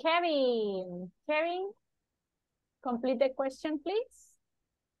 Kevin. Kevin, complete the question, please.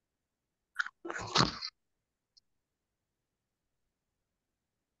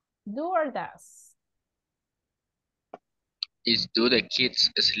 Do or does? Is do the kids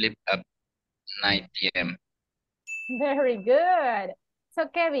sleep at 9 p.m.? Very good. So,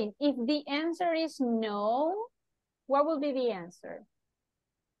 Kevin, if the answer is no, what will be the answer?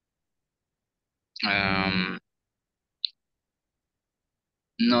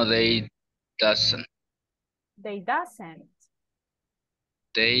 No, they doesn't. They doesn't.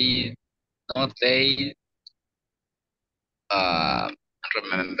 They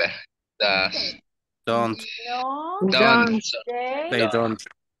remember. Does. don't. No, Don't. they Don't.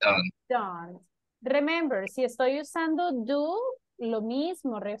 don't. Remember, si estoy usando do, lo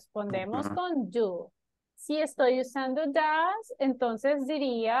mismo, respondemos con do. Si estoy usando does, entonces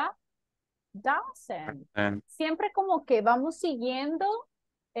diría doesn't. Siempre como que vamos siguiendo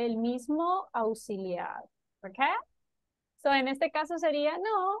el mismo auxiliar. ¿Ok? So, en este caso sería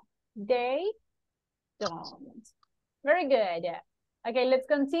no, they don't. Very good. Okay, let's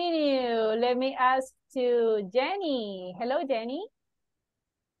continue. Let me ask to Jenny. Hello, Jenny.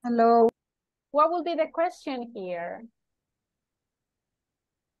 Hello. What will be the question here?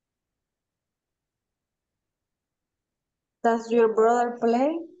 Does your brother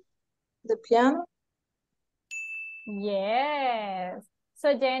play the piano? Yes.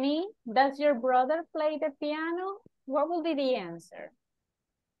 So, Jenny, does your brother play the piano? What will be the answer?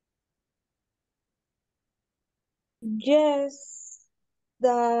 Yes.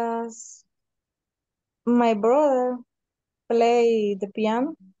 Does my brother play the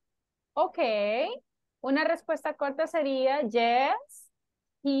piano? Okay. Una respuesta corta sería yes,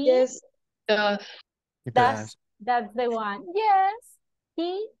 he Yes. Does. does. That's the one. Yes,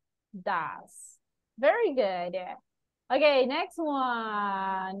 he does. Very good. Okay, next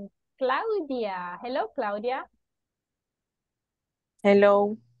one. Claudia. Hello, Claudia.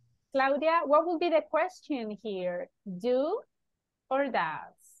 Hello. Claudia, what will be the question here? Do or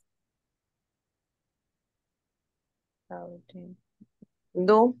does?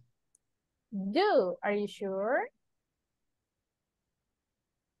 Do. Do. Are you sure?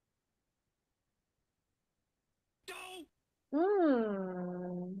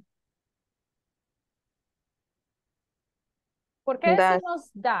 ¿Por qué Does. decimos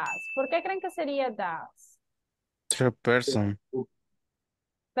does? ¿Por qué creen que sería does? Third person.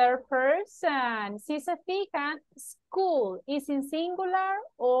 Third person. Si se fijan, school, is in singular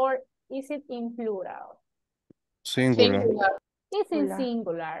or is it in plural? Singular. Is in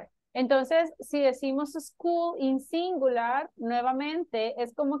singular. Entonces, si decimos school in singular, nuevamente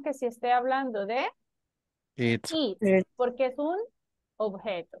es como que si esté hablando de It. it, porque es un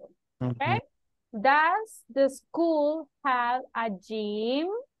objeto. Okay? Does the school have a gym?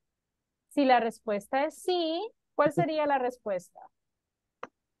 Si la respuesta es sí, ¿cuál sería la respuesta?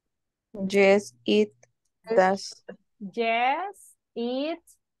 Yes, it does. Yes, it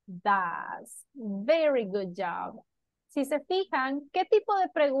does. Very good job. Si se fijan, ¿qué tipo de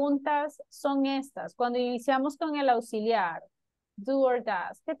preguntas son estas? Cuando iniciamos con el auxiliar, do or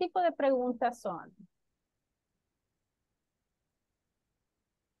does, ¿qué tipo de preguntas son?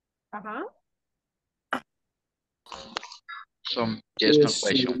 Ajá. Some yes, no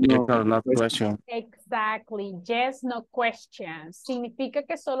question. Yes or no question. Exactly. Yes, no questions. Significa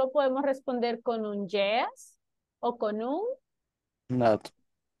que solo podemos responder con un yes o con un Not.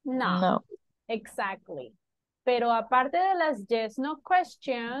 no. No. Exactly. Pero aparte de las yes, no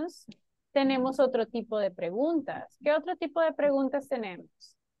questions, tenemos otro tipo de preguntas. ¿Qué otro tipo de preguntas tenemos?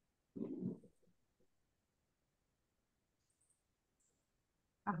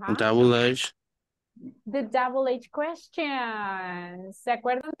 Ajá. Double H. The double H questions. ¿Se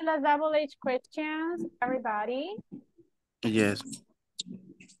acuerdan de las double H questions, everybody? Yes.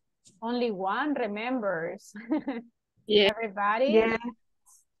 Only one remembers. Yeah. Everybody? Yes.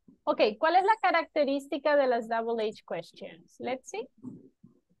 Ok, ¿cuál es la característica de las double H questions? Let's see.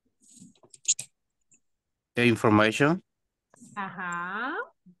 Information. Ajá.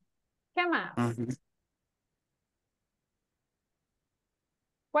 ¿Qué más?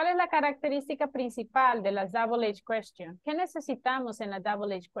 ¿Cuál es la característica principal de las double H questions? ¿Qué necesitamos en las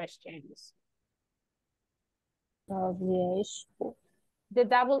double H questions? The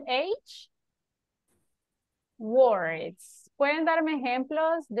double H words. ¿Pueden darme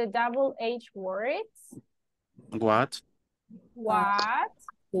ejemplos de double H words? What? What?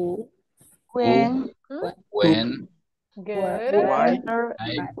 When, When, Good. Why? where,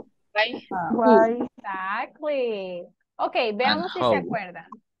 Bye. why, Exactly. Ok, veamos si se how. acuerdan.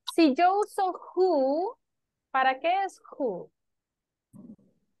 Si yo uso who, ¿para qué es who?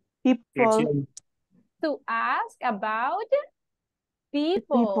 people, To ask about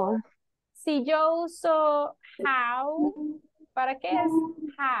people. people, Si yo uso how, ¿para qué es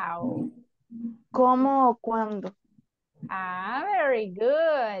how? cómo o cuándo. Ah, very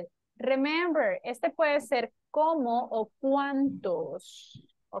good. Remember, este puede ser cómo o cuántos,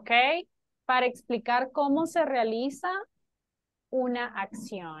 ¿ok? Para explicar cómo se realiza una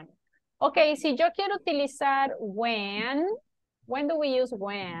acción. Ok, si yo quiero utilizar when do we use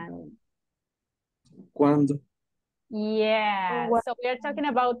when? ¿Cuándo? Yeah, What? so we are talking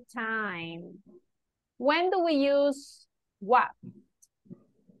about time. When do we use what?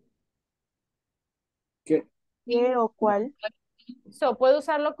 ¿Qué? ¿Qué o cuál? So, ¿puedo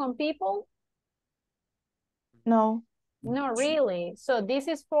usarlo con people? No. No, really. So, this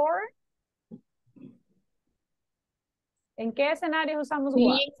is for? ¿En qué escenarios usamos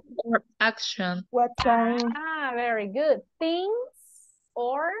what? Thing or action. What time? Ah, very good. Things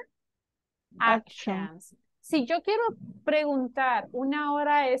or Action. actions. Si yo quiero preguntar una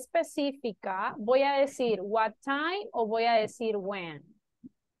hora específica, ¿voy a decir what time o voy a decir when?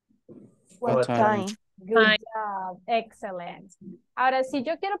 What time? Good Time. job. Excellent. Ahora, si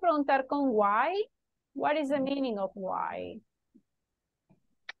yo quiero preguntar con why, what is the meaning of why?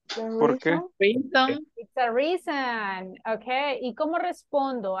 The ¿Por qué? reason? Reason. It's a reason. Okay. ¿Y cómo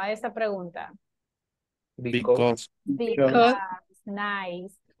respondo a esta pregunta? Because. Because.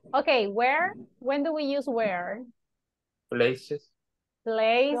 Nice. Okay, where? When do we use where? Places.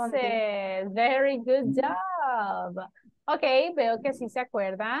 Places. Very good job. Ok, veo que sí se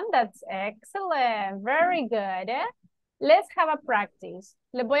acuerdan. That's excellent. Very good. Let's have a practice.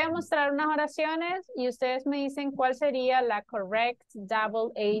 Les voy a mostrar unas oraciones y ustedes me dicen cuál sería la correct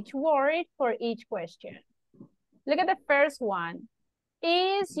double H word for each question. Look at the first one.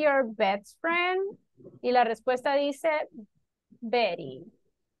 Is your best friend? Y la respuesta dice Betty.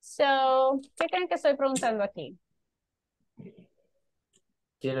 So, ¿qué creen que estoy preguntando aquí?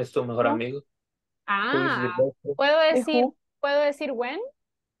 ¿Quién es tu mejor amigo? Ah, who? ¿puedo decir when?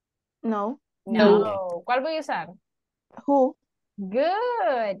 No. No. ¿Cuál voy a usar? Who?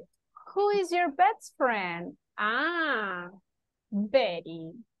 Good. Who is your best friend? Ah,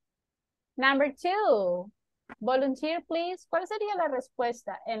 Betty. Number 2. Volunteer, please. ¿Cuál sería la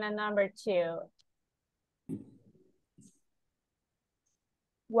respuesta en la number 2?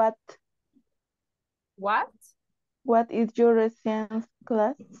 What? What? What is your recent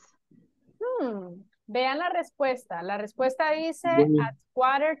class? Vean la respuesta. La respuesta dice at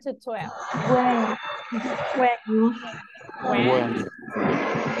 11:45. When? When?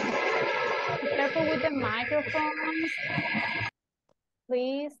 Be careful with the microphones.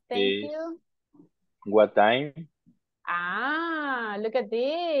 Please, thank you. What time? Ah, look at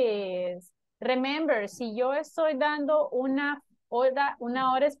this. Remember, si yo estoy dando una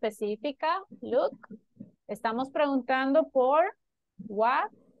hora específica, look, estamos preguntando por what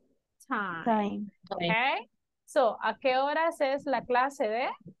time. Okay. So, ¿a qué horas es la clase de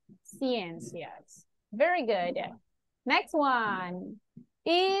ciencias? Very good. Next one.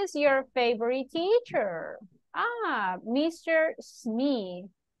 Is your favorite teacher? Ah, Mr. Smith.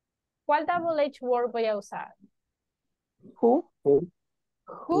 ¿Cuál double H word voy a usar? Who?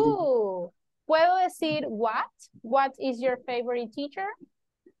 Who. ¿Puedo decir what? What is your favorite teacher?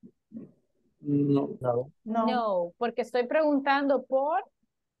 No. No. No, porque estoy preguntando por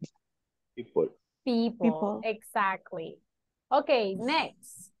People. people. Exactly. Okay,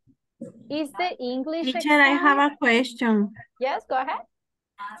 next. Is the English Teacher, I exam? have a question. Yes, go ahead.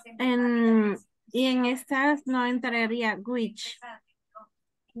 Y en estas no entraría which.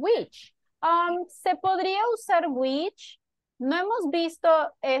 Which. Se podría usar which. No hemos visto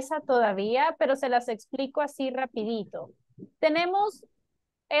esa todavía, pero se las explico así rapidito. Tenemos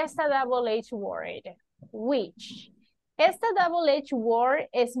esta double H word, which. Esta double H word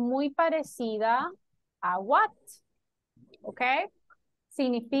es muy parecida a what, ¿ok?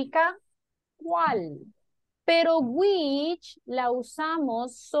 Significa cuál. Pero which la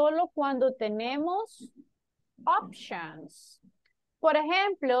usamos solo cuando tenemos options. Por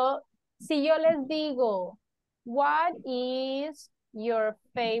ejemplo, si yo les digo, what is your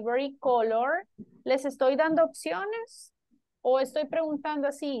favorite color? ¿Les estoy dando opciones o estoy preguntando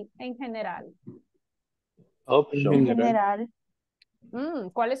así en general? Option. En general.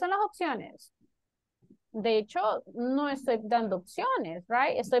 ¿Cuáles son las opciones? De hecho, no estoy dando opciones,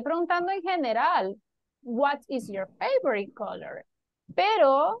 right? Estoy preguntando en general, what is your favorite color?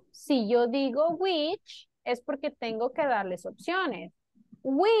 Pero si yo digo which, es porque tengo que darles opciones.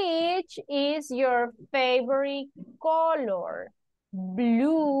 Which is your favorite color?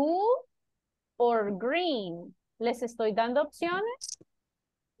 Blue or green? ¿Les estoy dando opciones?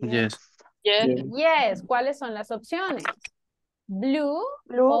 Yes. Yes. Yes. ¿Cuáles son las opciones? Blue,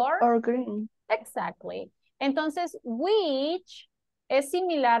 or green. Exactly. Entonces, which es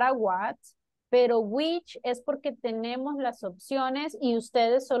similar a what, pero which es porque tenemos las opciones y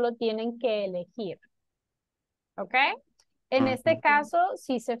ustedes solo tienen que elegir. ¿Ok? En este caso,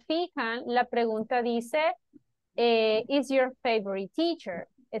 si se fijan, la pregunta dice, is your favorite teacher?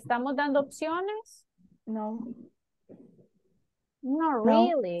 ¿Estamos dando opciones? No. No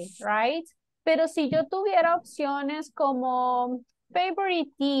really, right? Pero si yo tuviera opciones como favorite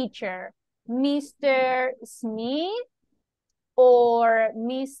teacher, Mr. Smith or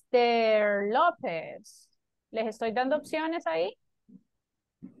Mr. López, ¿les estoy dando opciones ahí?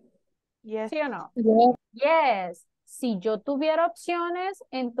 Yes. ¿Sí o no? Yes. Si yo tuviera opciones,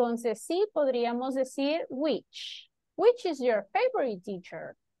 entonces sí podríamos decir which. Which is your favorite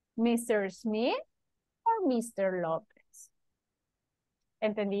teacher? Mr. Smith or Mr. López?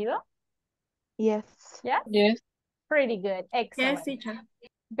 ¿Entendido? Yes. Yeah? Yes. Pretty good. Excellent. Yes, teacher.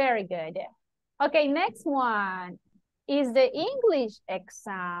 Very good. Okay, next one is the English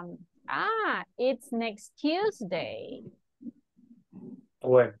exam. It's next Tuesday.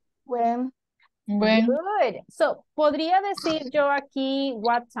 When? When? When? Good. So, ¿podría decir yo aquí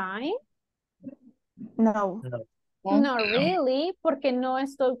what time? No. No. No really, porque no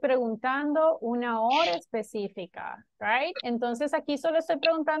estoy preguntando una hora específica, right? Entonces aquí solo estoy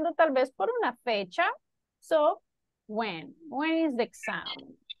preguntando tal vez por una fecha. So, when? When is the exam?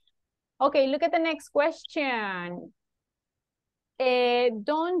 Okay, look at the next question.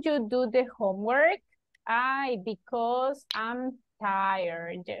 Don't you do the homework? Because I'm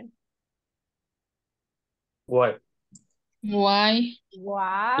tired. Why? Why?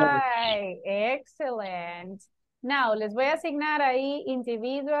 Why? Excellent. Now, les voy a asignar ahí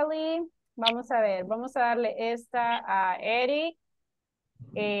individually. Vamos a ver, vamos a darle esta a Eric.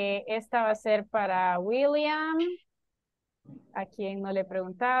 Esta va a ser para William. A quien no le he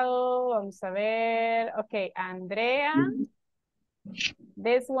preguntado. Vamos a ver. Ok, Andrea.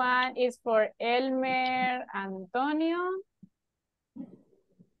 This one is for Elmer Antonio.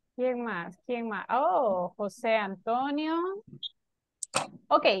 ¿Quién más? ¿Quién más? Oh, José Antonio.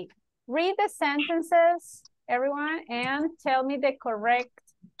 Okay, read the sentences, everyone, and tell me the correct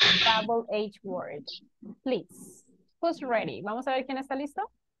double H word, please. Who's ready? Vamos a ver quién está listo.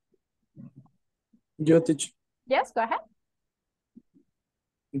 Yo teach. Yes, go ahead.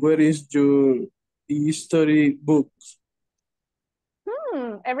 Where is your history books?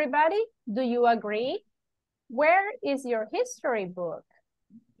 Everybody, do you agree? Where is your history book?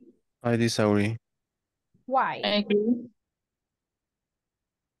 I disagree. Why? I agree.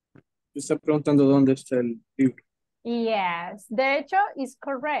 Está preguntando dónde está el libro. Yes, de hecho, is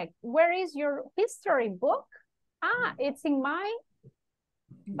correct. Where is your history book? It's in my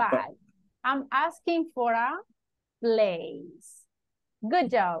bag. I'm asking for a place. Good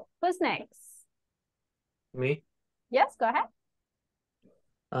job. Who's next? Me? Yes, go ahead.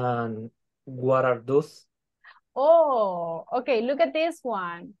 And what are those? Oh, okay, look at this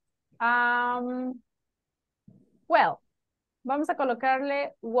one. Well, vamos a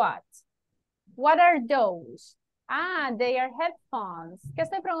colocarle what. What are those? They are headphones. ¿Qué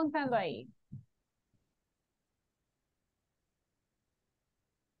estoy preguntando ahí?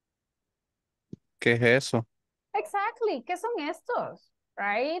 ¿Qué es eso? Exactly. ¿Qué son estos?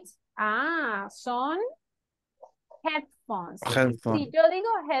 Right? Ah, son headphones. Headphone. Si yo digo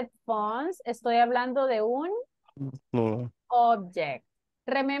headphones, estoy hablando de un Plural. object.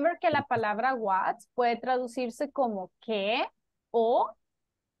 Remember que la palabra what puede traducirse como qué o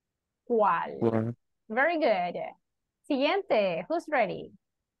cuál. Plural. Very good. Siguiente. Who's ready?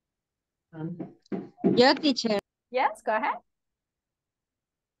 Yo, teacher. Yes, go ahead.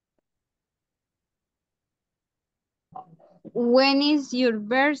 When is your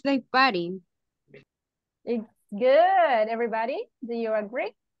birthday party? It's good. Everybody, do you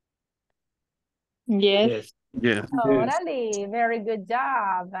agree? Yes. Yes. Totally. Very good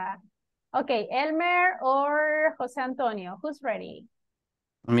job. Okay, Elmer or Jose Antonio, who's ready?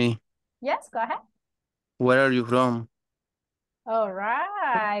 Me. Yes, go ahead. Where are you from? All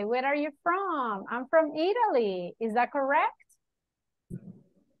right. Where are you from? I'm from Italy. Is that correct?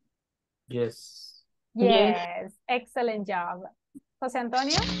 Yes. Yes. Excellent job. Jose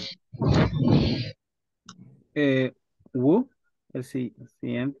Antonio? Who, el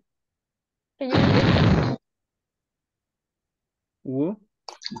siguiente. Can you repeat? Who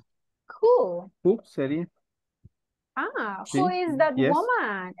Who? sería. Who Sí. is that Yes.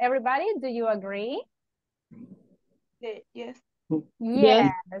 woman? Everybody, do you agree? Yes. Who.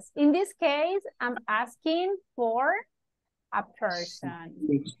 Yes. In this case, I'm asking for a person.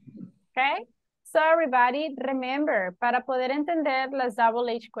 Okay? So everybody, remember, para poder entender las double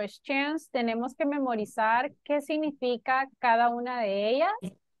H questions, tenemos que memorizar qué significa cada una de ellas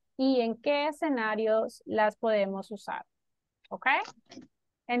y en qué escenarios las podemos usar. ¿Ok?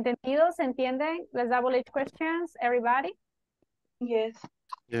 ¿Entendidos? ¿Entienden las double H questions, everybody? Yes.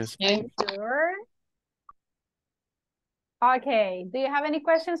 Yes. Are you sure? Okay. Do you have any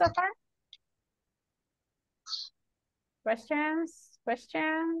questions so far? Questions?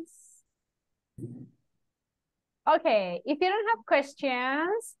 Questions? Okay. If you don't have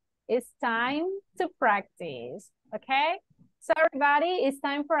questions, it's time to practice. Okay? So everybody, it's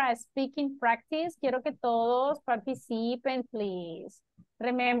time for a speaking practice. Quiero que todos participen, please.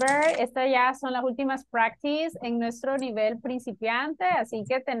 Remember, estas ya son las últimas practice en nuestro nivel principiante, así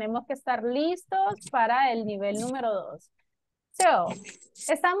que tenemos que estar listos para el nivel número 2. So,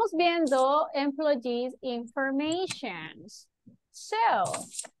 estamos viendo employees information. So,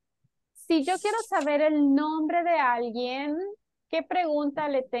 si yo quiero saber el nombre de alguien, ¿qué pregunta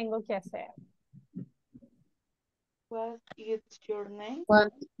le tengo que hacer? What is your name?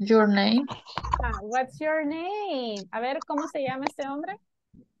 What's your name? What's your name? A ver, ¿cómo se llama este hombre?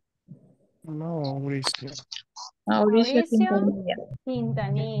 No, Mauricio. Mauricio Mauricio Quintanilla.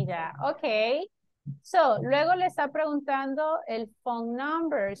 Quintanilla. Ok. So, luego le está preguntando el phone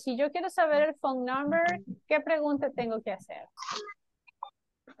number. Si yo quiero saber el phone number, ¿qué pregunta tengo que hacer?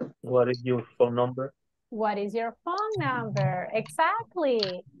 What is your phone number? What is your phone number?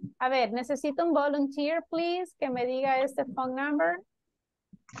 Exactly. A ver, necesito un volunteer, please, que me diga este phone number.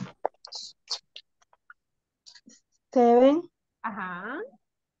 7 Ajá.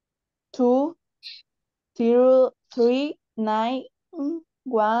 2 0 3 9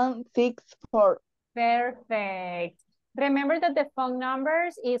 1 6 4. Perfect. Remember that the phone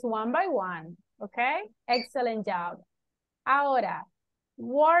numbers is one by one. Okay? Excellent job. Ahora,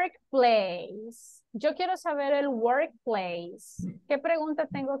 workplace. Yo quiero saber el workplace. ¿Qué pregunta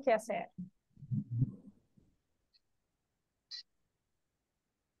tengo que hacer?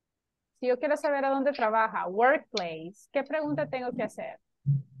 Si yo quiero saber a dónde trabaja, workplace, ¿qué pregunta tengo que hacer?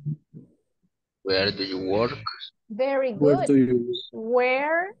 Where do you work? Very Where good. do you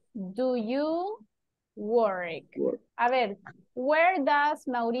Where do you work? work? A ver, where does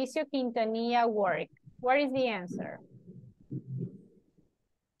Mauricio Quintanilla work? What is the answer?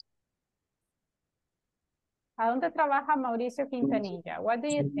 ¿A dónde trabaja Mauricio Quintanilla? What do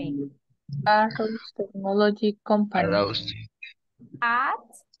you think? Arrows Technology Company. Aroused. At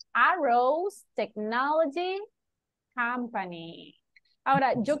Arrows Technology Company.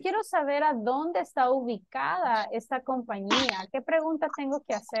 Ahora, yo quiero saber a dónde está ubicada esta compañía. ¿Qué pregunta tengo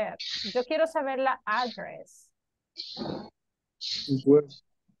que hacer? Yo quiero saber la address.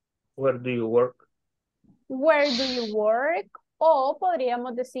 Where do you work? Where do you work? O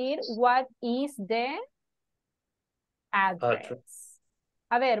podríamos decir, what is the address?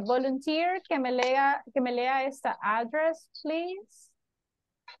 A ver, volunteer, que me lea esta address, please.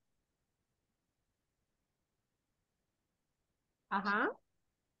 Ajá.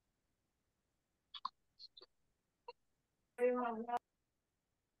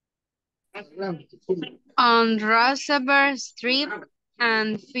 On Roosevelt Street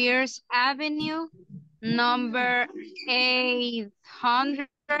and First Avenue, number 800,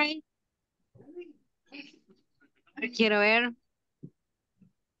 Quiero ver.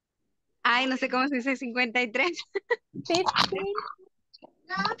 Ay, no sé cómo se dice 53. 50.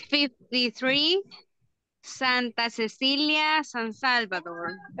 53. Santa Cecilia, San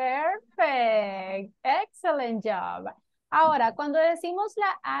Salvador. Perfect. Excellent job. Ahora, cuando decimos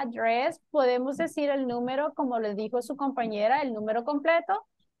la address, podemos decir el número, como le dijo su compañera, el número completo,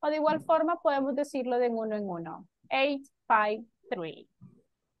 o de igual forma podemos decirlo de uno en uno. 853.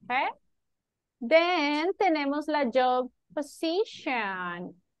 Okay? Then tenemos la job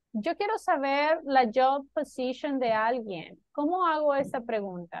position. Yo quiero saber la job position de alguien. ¿Cómo hago esta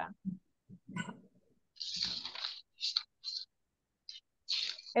pregunta?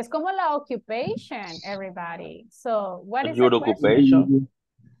 Es como la occupation, everybody. So, what is Your the question? occupation.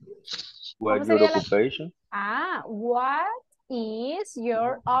 ¿Cómo What's your sería la... occupation? what is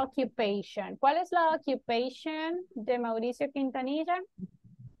your occupation? ¿Cuál es la occupation de Mauricio Quintanilla?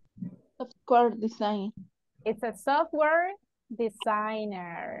 Software design. It's a software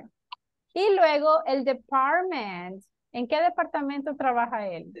designer. Y luego el department. ¿En qué departamento trabaja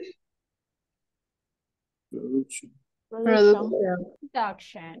él? Production.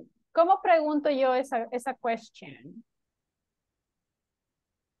 Production. ¿Cómo pregunto yo esa question?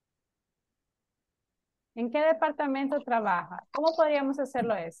 ¿En qué departamento trabaja? ¿Cómo podríamos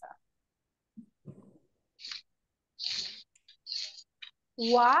hacerlo esa?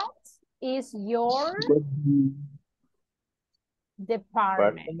 What is your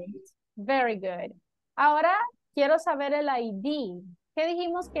department? Very good. Ahora quiero saber el ID. ¿Qué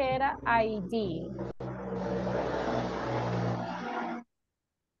dijimos que era ID?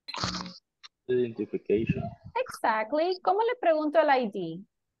 Identification. Exactly. ¿Cómo le pregunto el ID?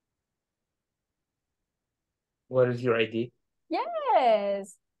 What is your ID?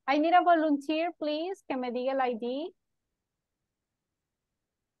 Yes. I need a volunteer, please, que me diga el ID.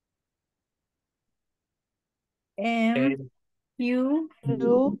 Q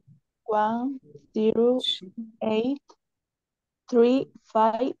 1 0 8 3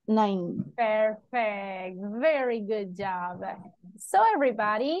 5 9. Perfect. Very good job. So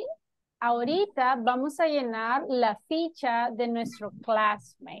everybody, ahorita vamos a llenar la ficha de nuestro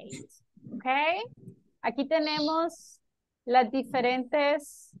classmate. ¿Ok? Aquí tenemos la diferente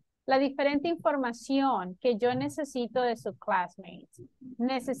información que yo necesito de su classmate.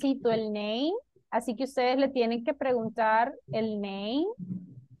 Necesito el name, así que ustedes le tienen que preguntar el name.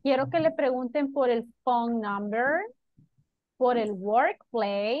 Quiero que le pregunten por el phone number, por el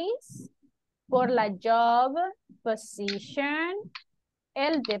workplace, por la job position,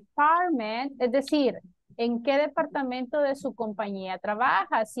 el department, es decir, en qué departamento de su compañía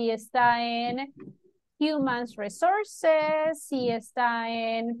trabaja, si está en Human Resources, si está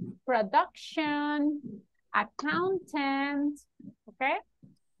en Production, Accountant, ¿ok?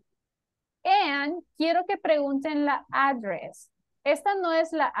 And quiero que pregunten la address. Esta no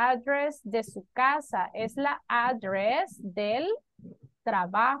es la address de su casa, es la address del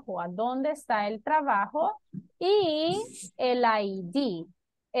trabajo, a dónde está el trabajo y el ID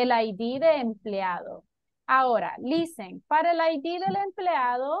de empleado. Ahora, listen, para el ID del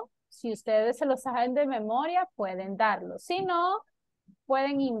empleado, si ustedes se lo saben de memoria, pueden darlo. Si no,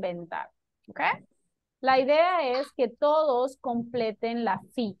 pueden inventar, ¿ok? La idea es que todos completen la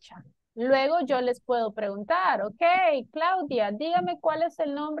ficha. Luego yo les puedo preguntar, ok, Claudia, dígame cuál es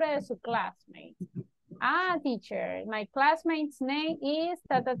el nombre de su classmate. Ah, teacher, my classmate's name is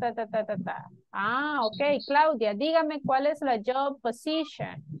ta, ta, ta, ta, ta, ta, ta. Ah, ok, Claudia, dígame cuál es la job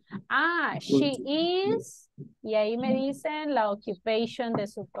position. Ah, she is, y ahí me dicen la occupation de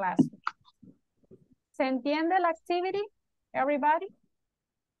su classmate. ¿Se entiende la activity, everybody?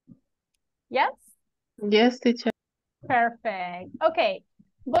 Yes? Yes, teacher. Perfect. Ok.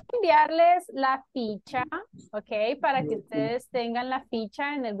 Voy a enviarles la ficha, ok, para que ustedes tengan la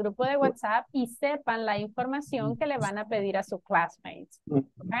ficha en el grupo de WhatsApp y sepan la información que le van a pedir a su classmates,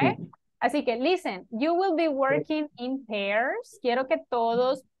 ok. Así que, listen, you will be working in pairs. Quiero que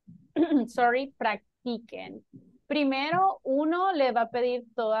todos, practiquen. Primero, uno le va a pedir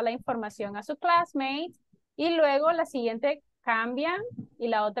toda la información a su classmate y luego la siguiente cambian y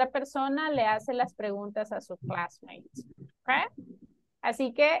la otra persona le hace las preguntas a su classmate, ok.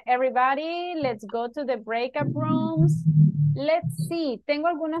 Así que, everybody, let's go to the breakout rooms. Let's see. Tengo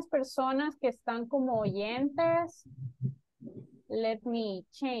algunas personas que están como oyentes. Let me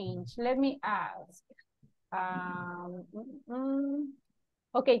change. Let me ask.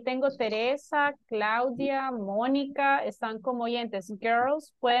 Ok, tengo Teresa, Claudia, Mónica. Están como oyentes.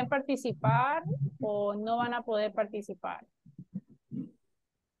 Girls, ¿pueden participar o no van a poder participar?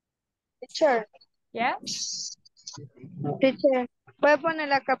 Teacher. Yes. Teacher. ¿Puede poner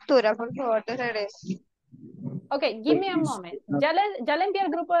la captura, por favor, de regreso? Okay, give me a moment. Ya le envié el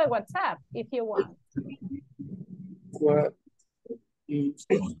grupo de WhatsApp, if you want. What is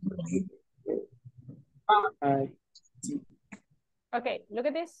I Okay, look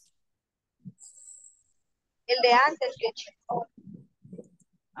at this. El de antes, teacher.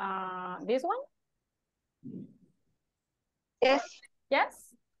 This one? Yes,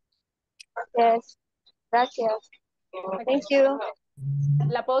 Yes? yes. Gracias. Okay. Thank you.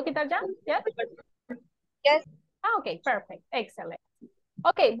 ¿La puedo quitar ya? Yes? Yes. Okay, perfect. Excellent.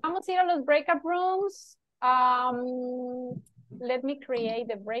 Okay, vamos a ir a los breakup rooms. Let me create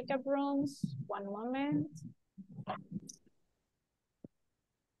the breakup rooms. One moment.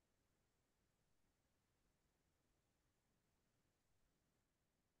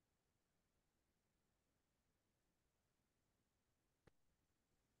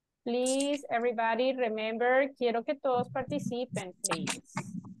 Please, everybody, remember, quiero que todos participen, please.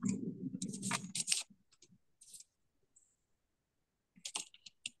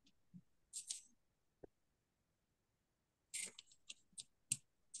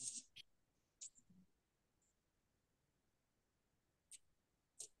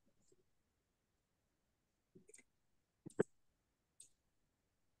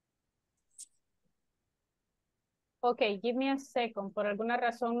 Okay, give me a second. Por alguna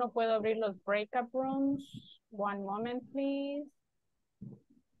razón no puedo abrir los breakup rooms. One moment, please.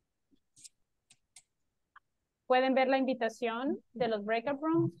 ¿Pueden ver la invitación de los breakup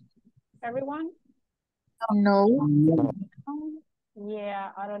rooms? Everyone? No.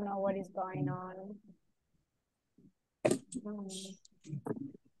 Yeah, I don't know what is going on. Hmm.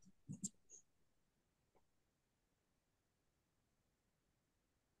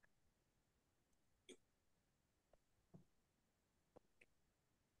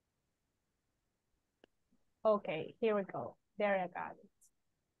 Okay, here we go. There I got it.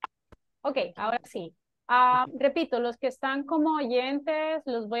 Ok, ahora sí. Repito, los que están como oyentes,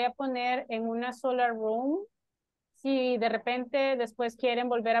 los voy a poner en una sola room. Si de repente después quieren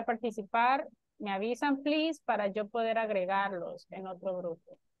volver a participar, me avisan, please, para yo poder agregarlos en otro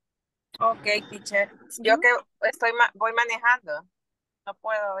grupo. Ok, teacher. Yo que voy manejando, no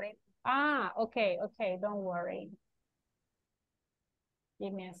puedo abrir. Ok, don't worry.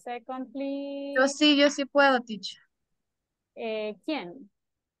 Give me a second, please. Yo sí puedo, teacher. ¿Quién?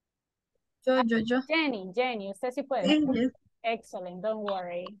 Yo. Jenny, usted sí puede. Yes. Excellent, don't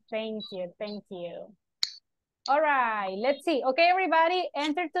worry. Thank you. All right, let's see. Okay, everybody,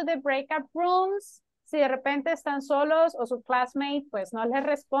 enter to the breakup rooms. Si de repente están solos o su classmate, pues no les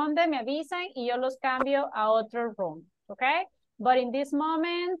responde, me avisan y yo los cambio a otro room, okay? But in this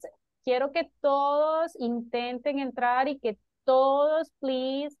moment, quiero que todos intenten entrar y que todos,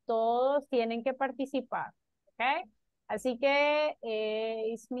 please, todos tienen que participar, okay? Así que,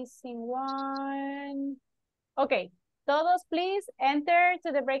 is missing one. Okay, todos, please, enter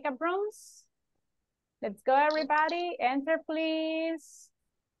to the breakup rooms. Let's go, everybody. Enter, please.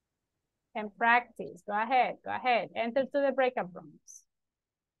 And practice. Go ahead. Enter to the breakup rooms.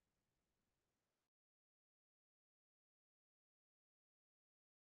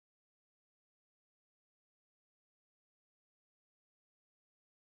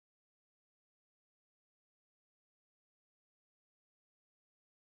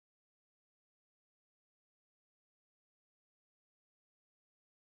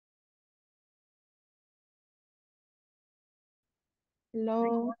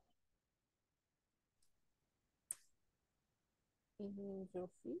 Hello.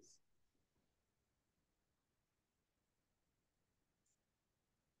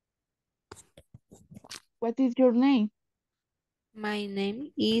 What is your name? My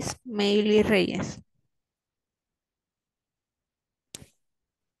name is Meili Reyes.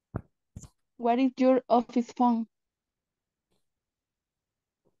 What is your office phone?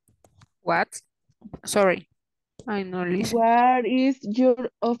 What? Sorry, I not listen. What is your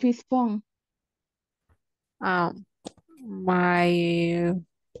office phone? My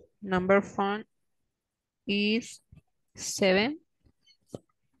number phone is 7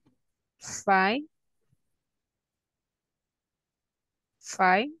 5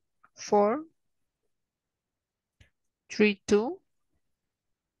 5 4 3 2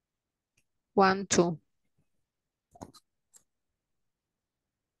 1 2.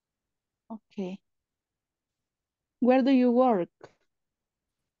 Okay. Where do you work?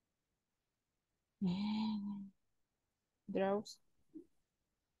 Drowster,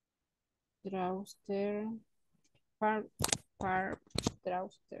 Drowster. Far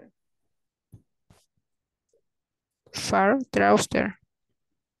Drowster.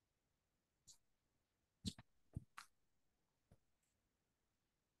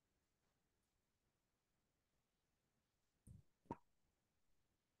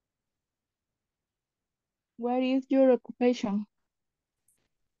 What is your occupation?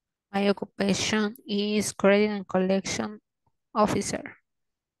 My occupation is credit and collection officer.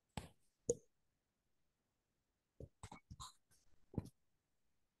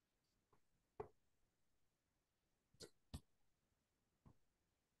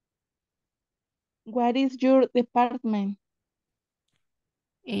 What is your department?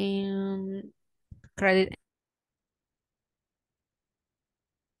 In credit.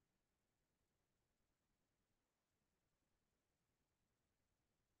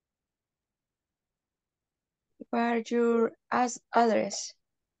 Where your address?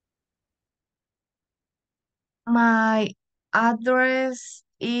 My address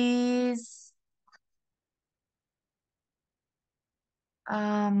is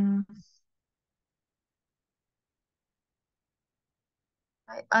um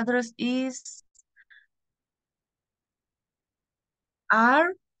my address is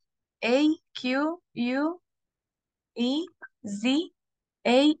RAQUEZAMORA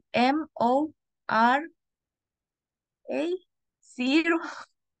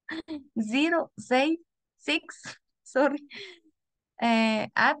 006, sorry,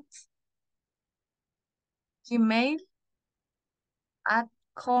 at gmail.com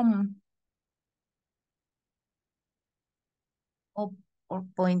or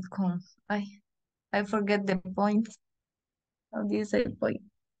point com. I forget the point. How do you say point?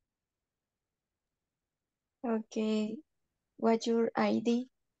 Okay. What's your ID?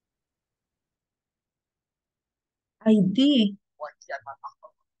 ID.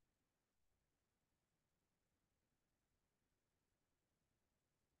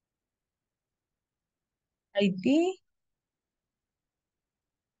 ID.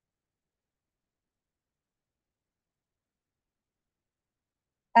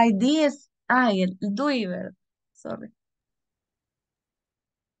 ID is el doer. Sorry.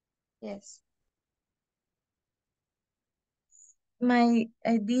 Yes. My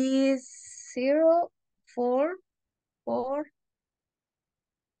ID is 044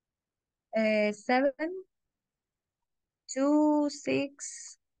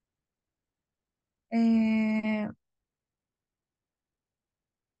 726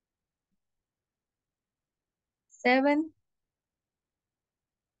 7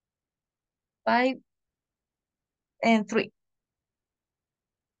 5 and 3.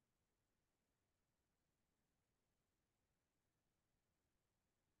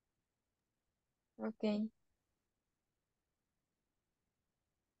 Okay.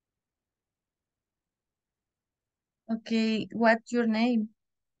 Okay, what's your name?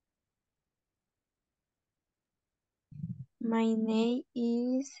 My name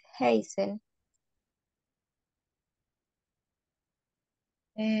is Hazel.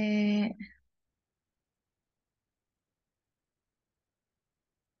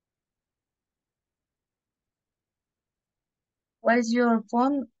 What is your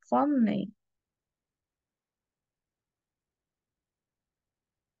phone name?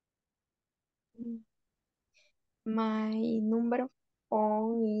 My number of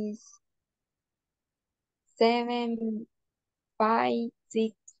phone is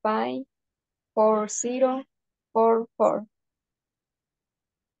 75654044.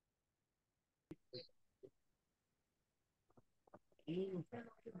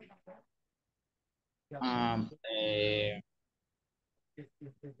 Eh,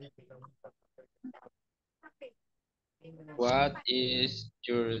 what is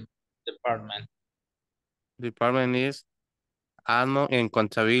your department? Department is admin and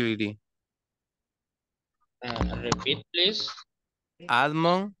contability. Repeat, please.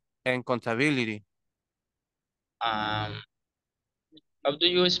 Admin and contability. Um, how do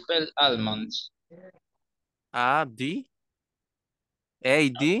you spell almonds? A-D,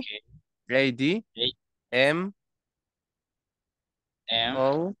 A-D, Okay. A-D, M, M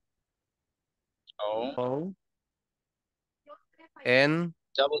O, O O, N.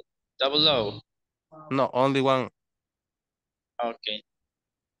 double O. No, only one. Okay.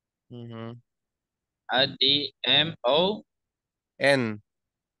 ADMO N,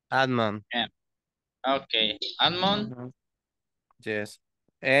 admin. M. Okay. Almond. Yes.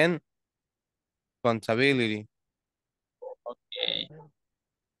 And contability. Okay.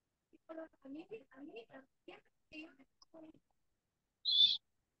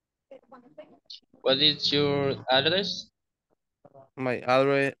 What is your address? My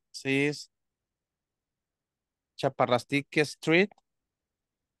address is Chaparrastique Street.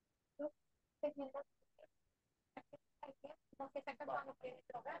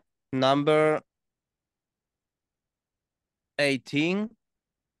 Number 18,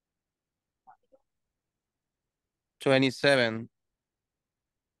 27.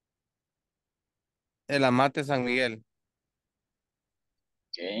 El Amate San Miguel.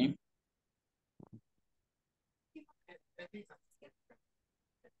 Okay.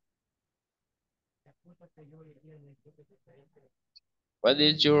 What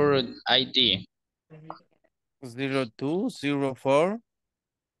is your ID? 0204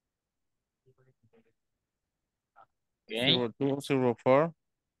 Okay. 0204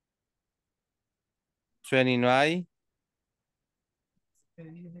 29.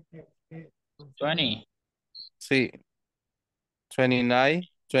 20. Sí. 29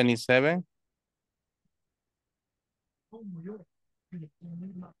 27.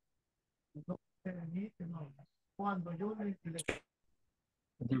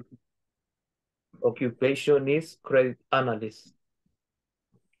 The occupation is credit analyst.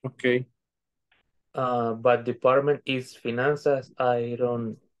 Okay. But department is finanzas. I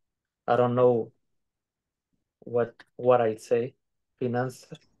don't know what I say.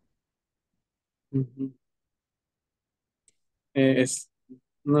 Finanzas. Ujú.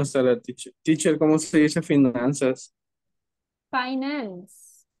 No está la teacher. Teacher, ¿cómo se dice finanzas?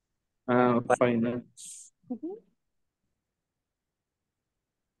 Finance. Ah, finance. Mhm.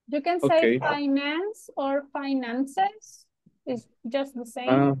 You can say Okay. finance or finances. It's just the same.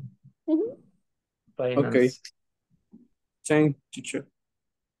 Ah, Mhm. Finance. okay. Thank teacher.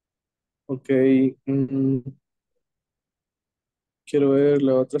 Okay. Quiero ver,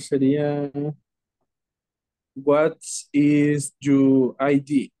 la otra sería, what is your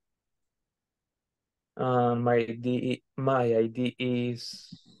ID? My ID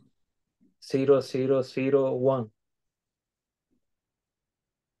is 0001.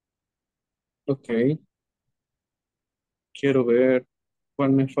 Okay. Quiero ver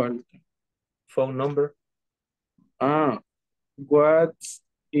cuál me falta. Phone number. Ah, what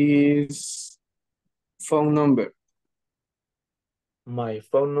is phone number? My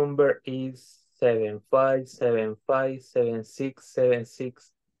phone number is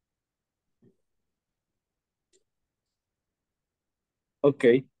 75757676.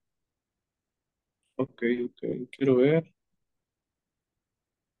 Okay. Okay. Quiero ver.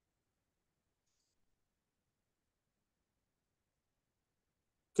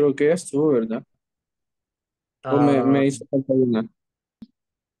 Creo que ya estuvo, ¿verdad? O me hizo falta una.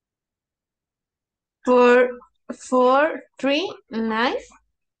 439.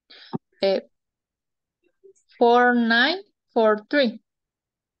 4943.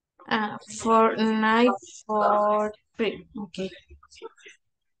 4943. Okay.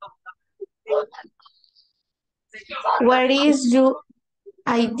 What is your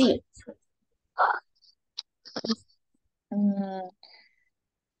ID? Mm,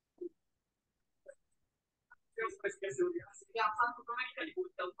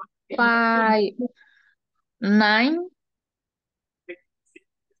 59.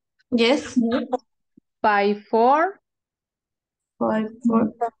 Yes. 54.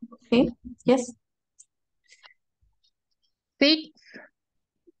 54. Okay. Yes. 6.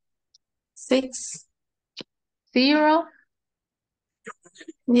 6. 0.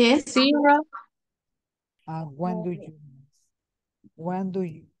 Yes. 0. When do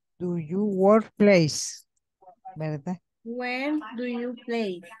you workplace? ¿Verdad? Where do you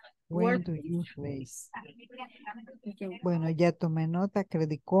play? When do you place? Bueno, ya tomé nota,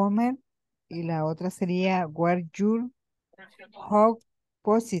 Credit Comer. Y la otra sería where your home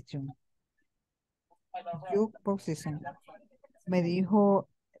position. Your position. Me dijo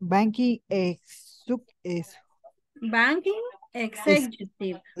banking Banking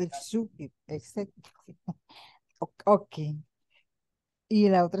executive. executive. Ok. Y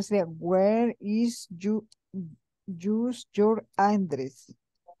la otra sería where is you use your address.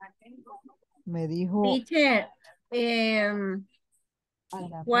 Me dijo Teacher,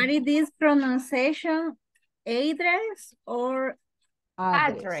 what is this pronunciation? Address or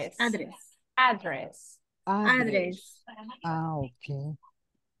Address. address? Address. Address. Ah, ok.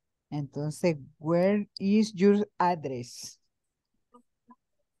 Entonces, where is your address?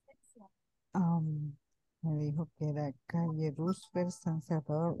 Me dijo que era calle Roosevelt, San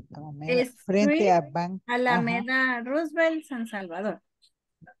Salvador, Alameda, frente a Banco. Alameda, Roosevelt, San Salvador.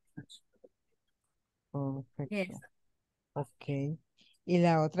 Perfecto. Yes. Ok. Y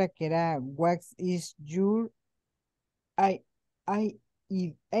la otra que era, what is your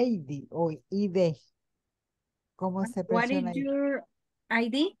ID o ID? ¿Cómo se What is presiona? your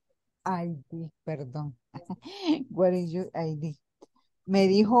ID? ID, perdón. What is your ID? Me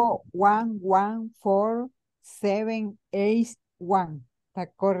dijo 114781. ¿Está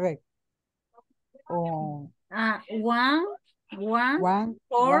correcto? O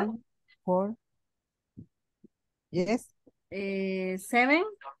 114. four. Yes. 7.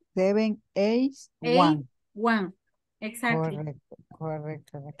 7, 8, 8, 1. 1. Exactly.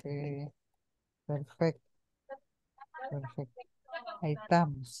 Correcto, correcto. Perfecto, perfecto. Ahí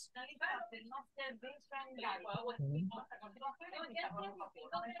estamos.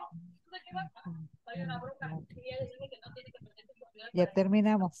 Ya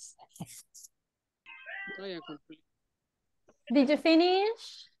terminamos. Did you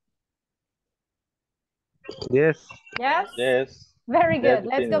finish? Yes. Yes? Yes. Very Yes, good. we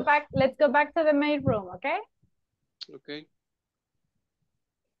Let's go finished. back. Let's go back to the main room, okay? Okay.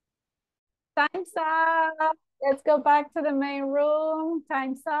 Time's up. Let's go back to the main room.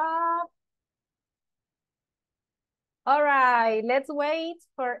 Time's up. All right, let's wait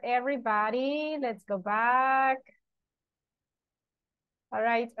for everybody. Let's go back. All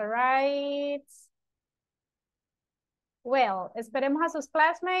right, all right. Well, esperemos a sus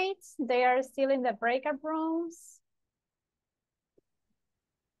classmates. They are still in the breakout rooms.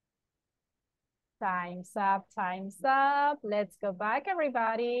 Time's up, time's up. Let's go back,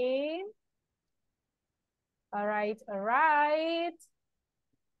 everybody. All right, all right.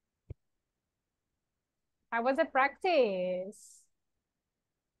 How was the practice?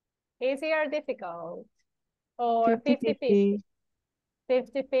 Easy or difficult? Or 50-50?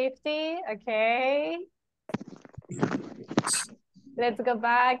 50-50, okay. Let's go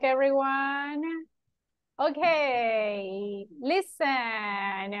back, everyone. Okay,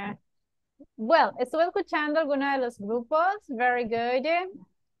 listen. Well, estuve escuchando algunos de los grupos. Very good.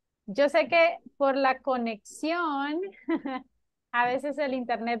 Yo sé que por la conexión, a veces el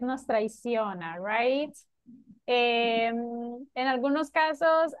internet nos traiciona, right? En algunos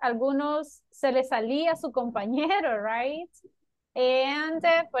casos, algunos se les salía su compañero, right? And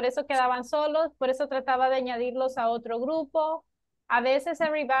por eso quedaban solos, por eso trataba de añadirlos a otro grupo. A veces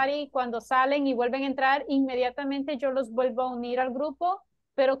everybody, cuando salen y vuelven a entrar, inmediatamente yo los vuelvo a unir al grupo,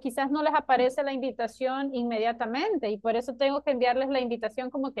 pero quizás no les aparece la invitación inmediatamente y por eso tengo que enviarles la invitación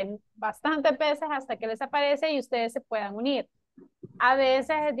como que bastantes veces hasta que les aparece y ustedes se puedan unir. A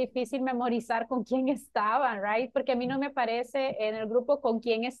veces es difícil memorizar con quién estaban, right? Porque a mí no me aparece en el grupo con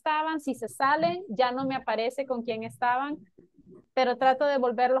quién estaban. Si se salen, ya no me aparece con quién estaban, pero trato de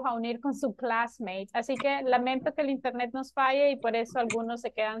volverlos a unir con su classmate. Así que lamento que el internet nos falle y por eso algunos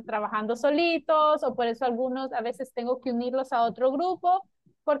se quedan trabajando solitos o por eso algunos a veces tengo que unirlos a otro grupo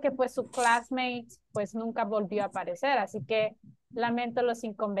porque pues su classmate pues nunca volvió a aparecer. Así que lamento los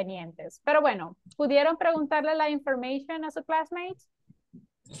inconvenientes. Pero bueno, ¿pudieron preguntarle la information a su classmate?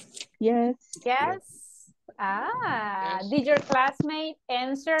 Yes. Yes. Ah, did your classmate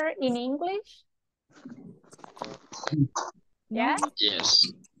answer in English? Yes?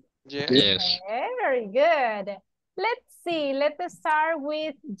 Yes. Yes. Very good. Let's see. Let's start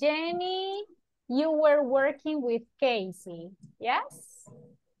with Jenny. You were working with Casey. Yes?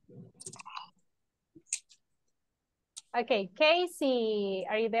 Okay, Casey.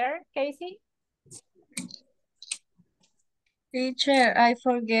 Are you there, Casey? Teacher, I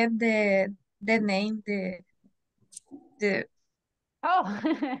forget the name, the Oh,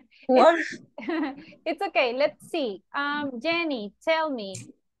 what? it's okay. Let's see. Jenny, tell me,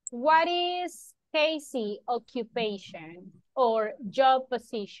 what is Casey occupation or job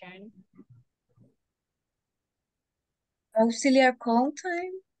position? Auxiliary call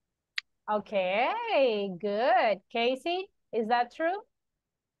time? Okay, good. Casey, is that true?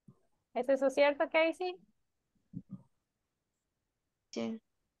 ¿Es eso cierto, Casey? Yeah.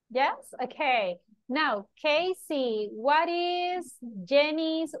 Yes? Okay. Now, Casey, what is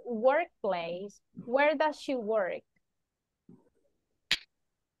Jenny's workplace? Where does she work?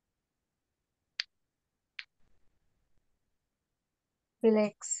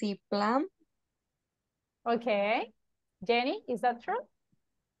 Flexiplan. Okay. Jenny, is that true?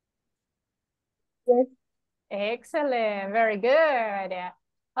 Yes. Excellent. Very good.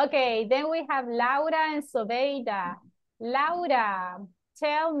 Okay, then we have Laura and Sobeida. Laura,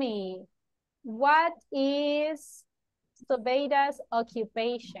 tell me, what is Sobeida's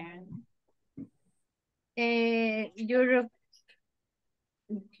occupation? Your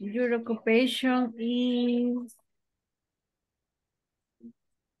occupation is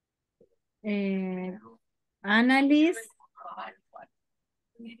analyst.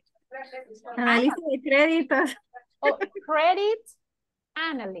 Analista de créditos. Oh, credit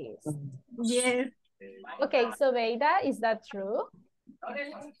analyst. Yes. Okay, Sobeida, is that true?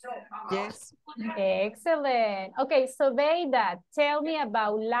 Yes. Excellent. Okay, Sobeida, tell me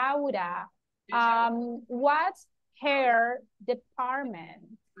about Laura. What's her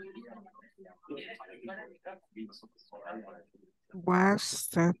department? Was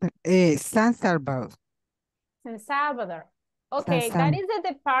San Salvador. San Salvador. Okay, that is the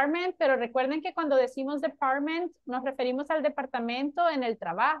department, pero recuerden que cuando decimos department nos referimos al departamento en el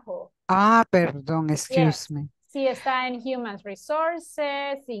trabajo. Ah, perdón, excuse me. Si está en human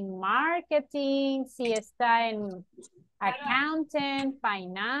resources, en marketing, si está en accounting,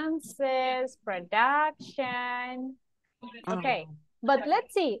 finances, production. Okay, but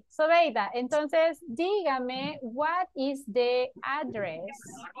let's see. Sobeida, entonces dígame, what is the address?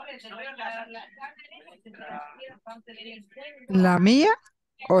 ¿La mía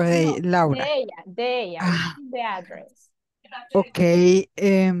o de Laura? De ella. What is the address? Ok,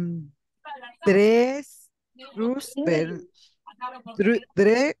 3 Roosevelt,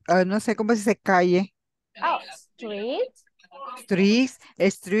 no sé cómo se dice calle. Oh, street.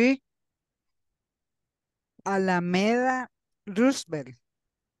 Street, Alameda, Roosevelt.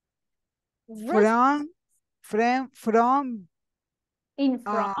 From. In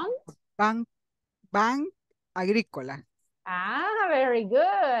front? Bank Agrícola. Ah, very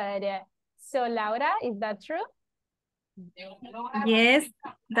good. So, Laura, is that true? Yes,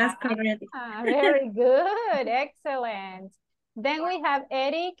 that's correct. Very good. Excellent. Then we have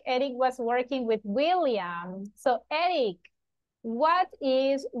Eric. Eric was working with William. So, Eric, what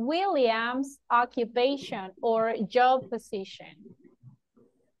is William's occupation or job position?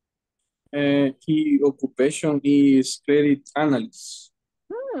 His occupation is credit analyst.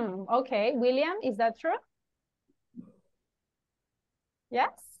 Okay. William, is that true? Yes?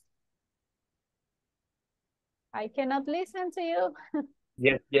 I cannot listen to you.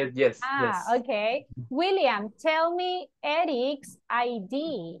 Yes. Okay. William, tell me Eric's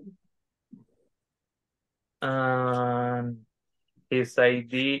ID. His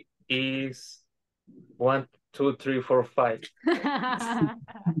ID is 1, 2, 3, 4, 5.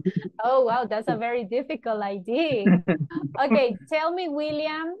 Oh, wow, that's a very difficult ID. Okay, tell me,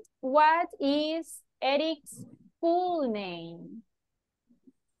 William, what is Eric's full name?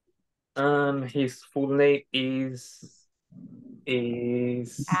 His full name is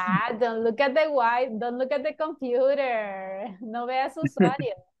Don't look at the don't look at the computer. No veas su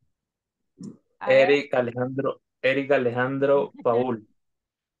usuario. Eric Alejandro Paul.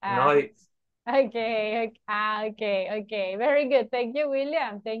 Okay. Very good. Thank you,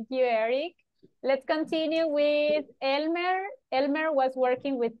 William. Thank you, Eric. Let's continue with Elmer. Elmer was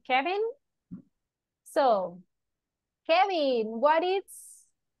working with Kevin. So, Kevin, what is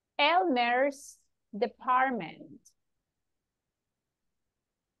Elmer's department?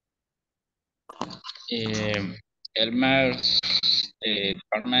 Elmer's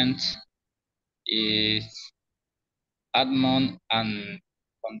department is admin and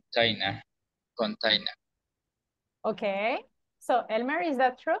container. Okay. So, Elmer, is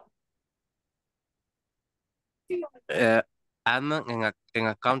that true? Admin en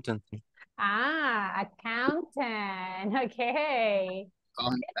accountancy. Accountant. Okay.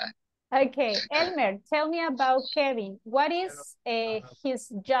 Okay, Elmer, tell me about Kevin. What is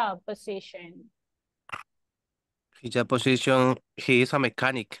his job position? His job position, he is a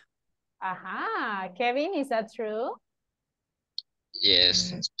mechanic. Kevin, is that true?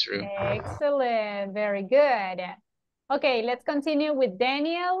 Yes, it's true. Excellent, very good. Okay, let's continue with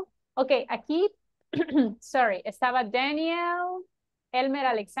Daniel. Okay, aquí, sorry, estaba Daniel, Elmer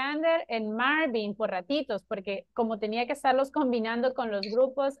Alexander, and Marvin por ratitos, porque como tenía que estarlos combinando con los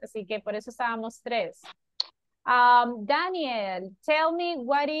grupos, así que por eso estábamos 3. Daniel, tell me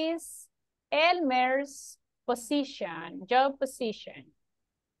what is Elmer's position, job position?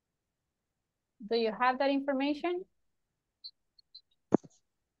 Do you have that information?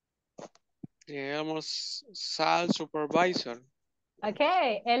 Digamos, sales supervisor.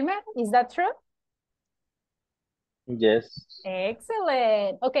 Okay, Elmer, is that true? Yes.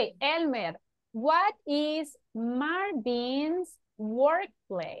 Excellent. Okay, Elmer, what is Marvin's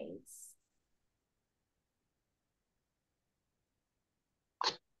workplace?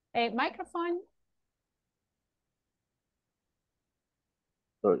 A microphone.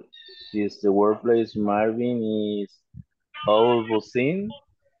 So the workplace Marvin is our business,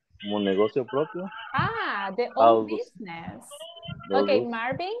 como negocio propio. The own business. Okay,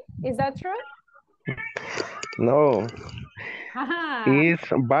 Marvin, is that true? No. It's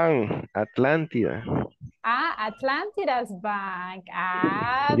Bank Atlantida. Atlantida's Bank.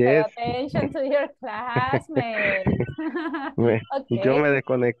 Yes. Pay attention to your classmates. Yo me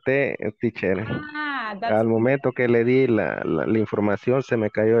desconecté, teacher. Al momento que le di la información se me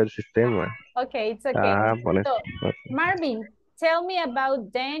cayó el sistema. Okay, it's okay. Por eso. So, Marvin, tell me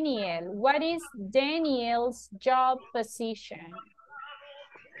about Daniel. What is Daniel's job position?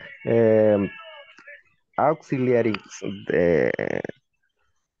 Auxiliaries de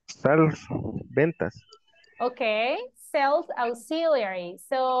sales, ventas. Okay, self-auxiliary.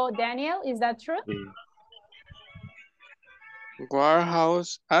 So, Daniel, is that true?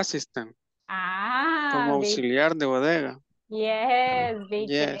 Warehouse assistant. Como Be auxiliar de bodega. yes, be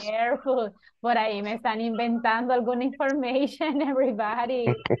Yes. careful. Por ahí me están inventando alguna information, everybody.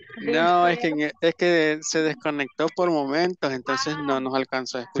 Be No, es careful. que se desconectó por momentos, entonces no nos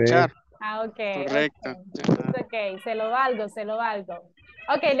alcanzó a Sí. escuchar. Okay, Correcto. okay. It's okay, se lo valgo, se lo valgo.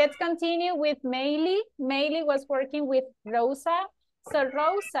 Okay, let's continue with Maylee. Maylee was working with Rosa. So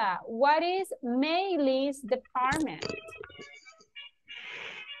Rosa, what is Maylee's department?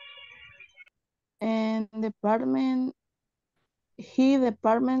 And department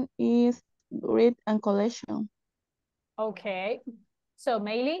is read and collection. Okay, so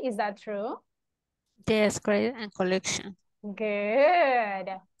Maylee, is that true? Yes, credit and collection. Good.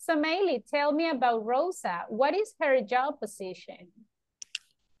 So Maylee, tell me about Rosa. What is her job position?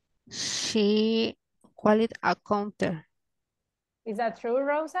 She quality accountant. Is that true,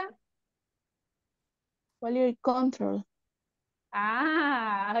 Rosa? Quality control.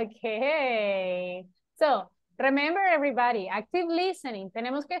 Ah, okay. So, remember everybody, active listening.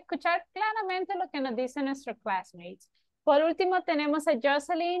 Tenemos que escuchar claramente lo que nos dicen nuestros classmates. Por último, tenemos a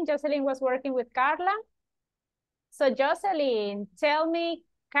Jocelyn. Jocelyn was working with Carla. So, Jocelyn, tell me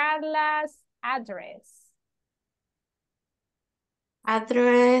Carla's address.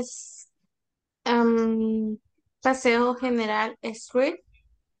 Address, Paseo General Street,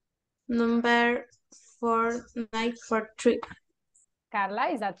 number 4943. Carla,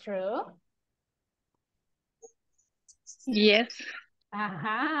 is that true? Yes.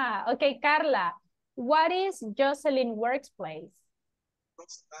 Ajá. Okay, Carla, what is Jocelyn workplace?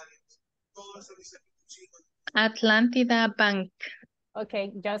 Atlantida Bank.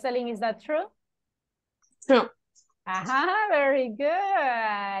 Okay, Jocelyn, is that true? True. Ajá, very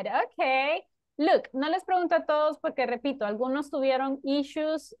good. Okay. Look, no les pregunto a todos porque, repito, algunos tuvieron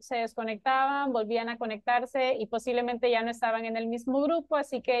issues, se desconectaban, volvían a conectarse y posiblemente ya no estaban en el mismo grupo,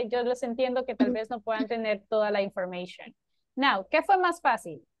 así que yo les entiendo que tal vez no puedan tener toda la information. Now, ¿qué fue más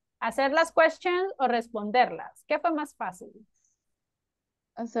fácil? ¿Hacer las questions o responderlas? ¿Qué fue más fácil?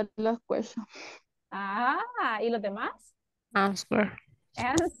 Hacer las questions. Ah, ¿y los demás? Answer.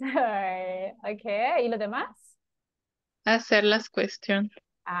 Answer. Okay, ¿y los demás? Hacer las questions.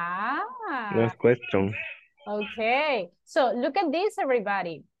 No es question. Okay, so look at this,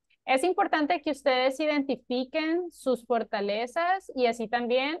 everybody. Es importante que ustedes identifiquen sus fortalezas y así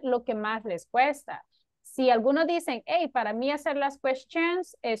también lo que más les cuesta. Si algunos dicen, hey, para mí hacer las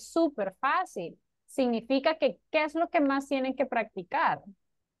questions es súper fácil, significa que, ¿qué es lo que más tienen que practicar?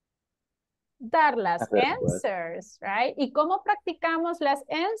 Dar las answers, right? ¿Y cómo practicamos las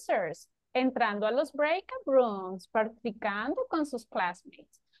answers? Entrando a los breakout rooms, practicando con sus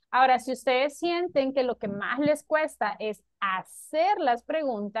classmates. Ahora, si ustedes sienten que lo que más les cuesta es hacer las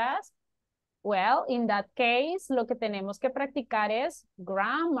preguntas, well, in that case, lo que tenemos que practicar es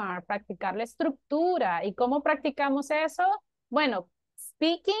grammar, practicar la estructura. ¿Y cómo practicamos eso? Bueno,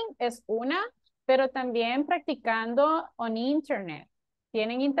 speaking es una, pero también practicando on internet.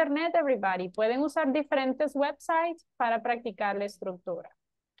 ¿Tienen internet, everybody? Pueden usar diferentes websites para practicar la estructura.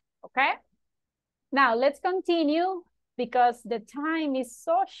 Okay? Now, let's continue because the time is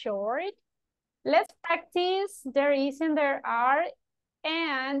so short. Let's practice there is and there are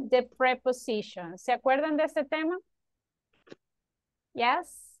and the prepositions. ¿Se acuerdan de este tema?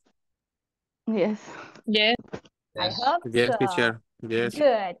 Yes? Yes. Yes. I hope Yes, so. teacher. Yes.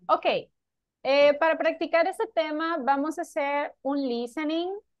 Good. Okay. Para practicar este tema, vamos a hacer un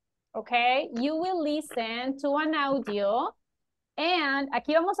listening. Okay. You will listen to an audio. And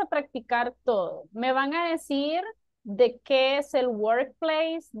aquí vamos a practicar todo. Me van a decir de qué es el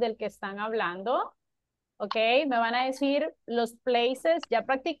workplace del que están hablando. Ok, me van a decir los places, ya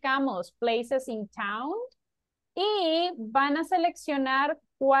practicamos places in town. Y van a seleccionar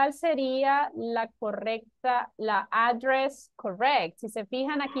cuál sería la correcta, la address correct. Si se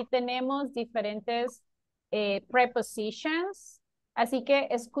fijan, aquí tenemos diferentes prepositions. Así que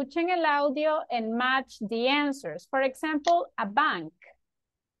escuchen el audio and match the answers. For example, a bank.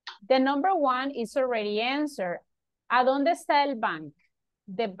 The number one is already answered. ¿A dónde está el bank?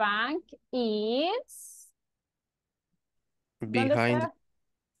 The bank is... ¿Dónde Behind. está?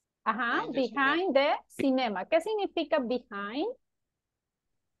 Ajá, behind the cinema. ¿Qué significa behind?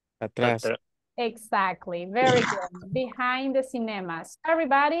 Atrás. Exactly, very good. Behind the cinemas.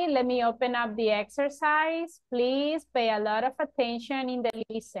 Everybody, let me open up the exercise. Please pay a lot of attention in the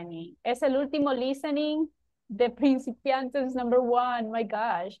listening. Es el último listening de principiantes number one. My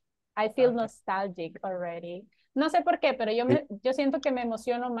gosh. I feel nostalgic already. No sé por qué, pero yo siento que me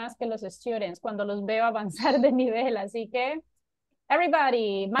emociono más que los students cuando los veo avanzar de nivel. Así que,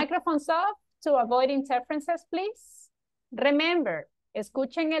 everybody, microphones off to avoid interferences, please. Remember,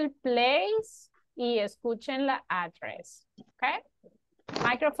 escuchen el place y escuchen la address. Okay?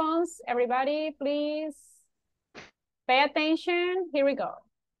 Microphones, everybody, please. Pay attention. Here we go.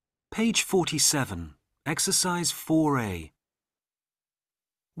 Page 47, exercise 4A.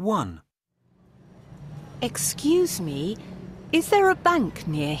 1. Excuse me, is there a bank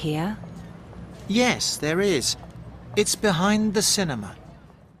near here? Yes, there is. It's behind the cinema.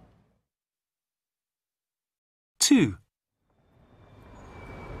 2.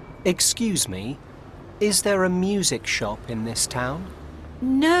 Excuse me, is there a music shop in this town?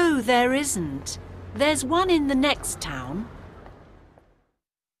 No, there isn't. There's one in the next town.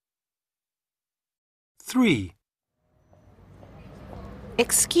 3.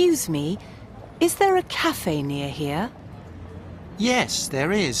 Excuse me, is there a cafe near here? Yes,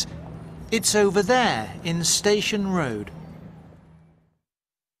 there is. It's over there in Station Road.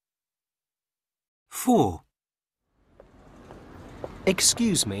 4.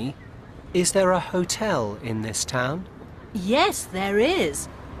 Excuse me, is there a hotel in this town? Yes, there is.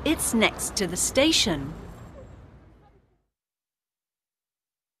 It's next to the station.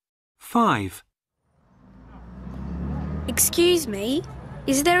 5. Excuse me,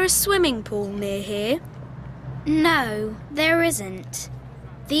 is there a swimming pool near here? No, there isn't.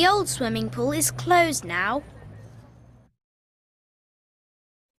 The old swimming pool is closed now.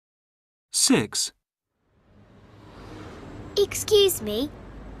 6. Excuse me,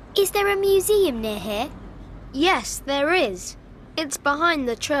 is there a museum near here? Yes, there is. It's behind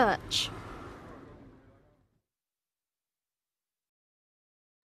the church.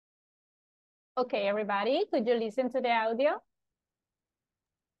 Okay, everybody, could you listen to the audio?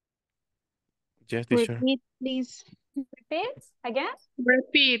 Yes, teacher. Repeat, please. Repeat again?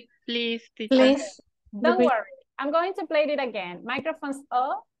 Repeat, please, teacher. Please. Don't worry. I'm going to play it again. Microphones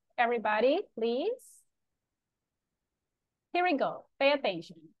off, everybody, please. Here we go. Pay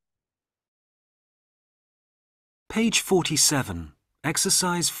attention. Page 47,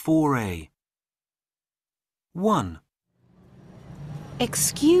 exercise 4A. 1.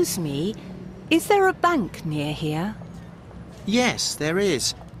 Excuse me, is there a bank near here? Yes, there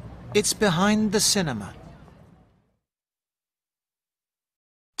is. It's behind the cinema.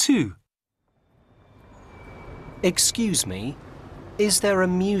 2. Excuse me, is there a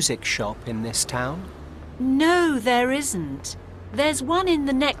music shop in this town? No, there isn't. There's one in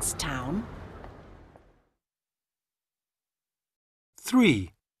the next town.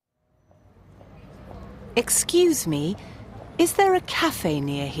 3. Excuse me, is there a cafe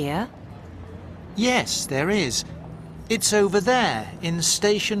near here? Yes, there is. It's over there in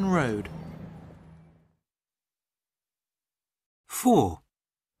Station Road. 4.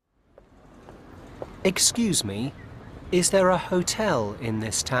 Excuse me, is there a hotel in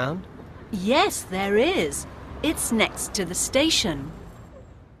this town? Yes, there is. It's next to the station.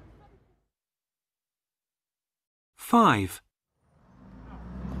 5.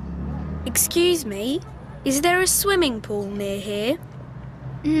 Excuse me, is there a swimming pool near here?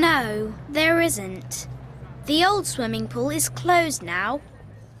 No, there isn't. The old swimming pool is closed now.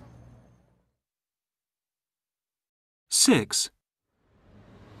 6.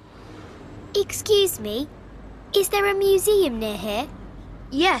 Excuse me, is there a museum near here?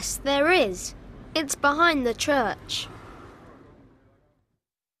 Yes, there is. It's behind the church.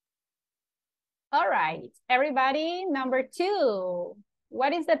 All right, everybody, number 2.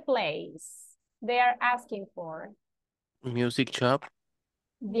 What is the place they are asking for? Music shop.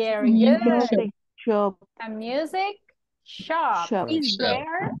 Very good. Music shop. A music shop. Is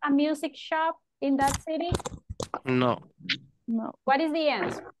there a music shop in that city? No. No. What is the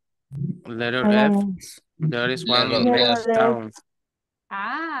answer? Letter F. There is one in next town.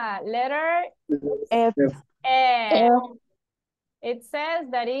 Ah, letter F. F. It says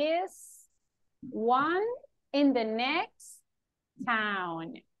that is one in the next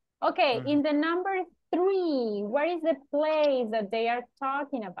town. Okay, in the number 3, where is the place that they are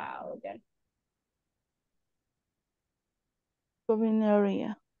talking about? Common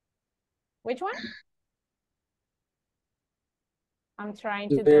area. Which one? I'm trying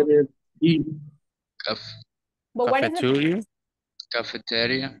to do. But what is the... Cafeteria.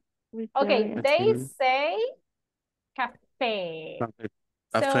 Cafeteria. Okay, they say cafe.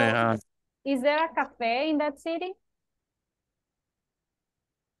 So, is there a cafe in that city?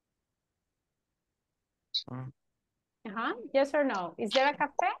 Yes or no? Is there a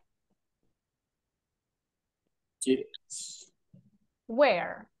cafe? Yes.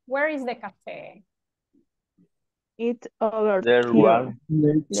 Where? Where is the cafe? It's over There here. one.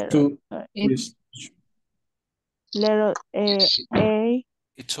 Next to It's letter A.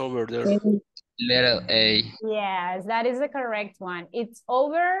 It's over there. Letter A. Yes, that is the correct one. It's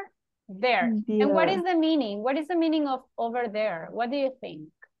over there. And what is the meaning? What is the meaning of over there? What do you think?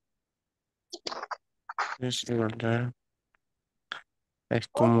 Es verdad. Es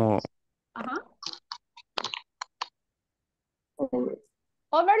como Ajá.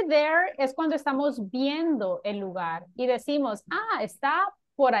 Over there es cuando estamos viendo el lugar y decimos, ah, está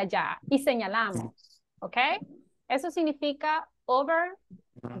por allá y señalamos, ¿ok? Eso significa over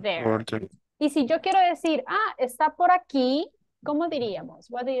there. orden. Y si yo quiero decir, ah, está por aquí, ¿cómo diríamos?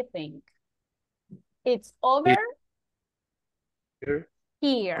 What do you think? It's over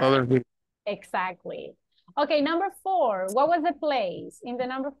here. Over here. Exactly. Okay, number 4. What was the place in the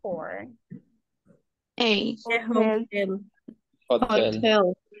number 4? A.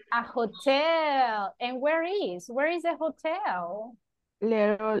 Hotel. A hotel. And where is the hotel?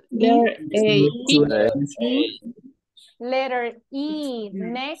 Letter Letter E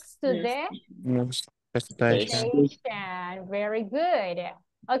next to the Next station. station. Very good.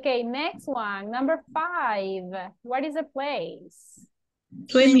 Okay, next one, number 5. What is the place?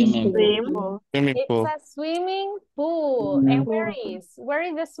 Swimming pool. Swimming It's pool. a swimming pool. And where is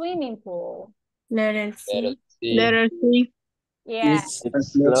the swimming pool? Letter C. Letter C. Yeah, It's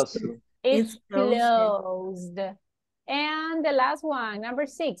close. it's closed. closed. And the last one, number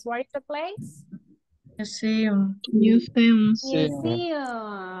 6. Where is the place? Museum. Museum.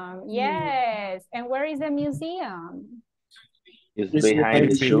 Museum. Yes. And where is the museum? It's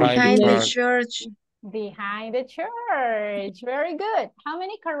behind the church. Behind the church. Behind the church. Very good. How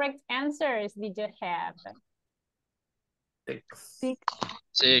many correct answers did you have? 6.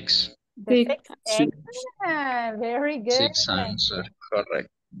 The 6. Excellent. Very good. 6 answers. Correct.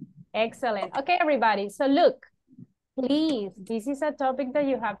 Excellent. Okay, everybody. So look, please, this is a topic that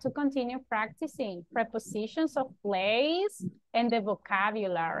you have to continue practicing. Prepositions of place and the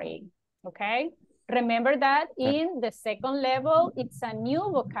vocabulary. Okay? Remember that in the second level, it's a new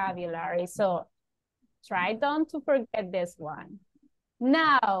vocabulary. So try not to forget this one.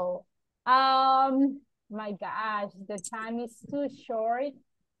 Now, my gosh, the time is too short.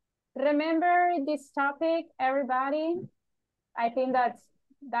 Remember this topic, everybody? I think that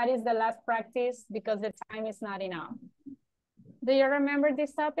is the last practice because the time is not enough. Do you remember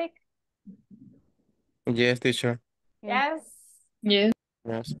this topic? Yes, teacher. Yes? Yes.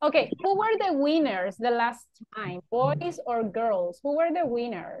 Yes. Okay, who were the winners the last time? Boys or girls? Who were the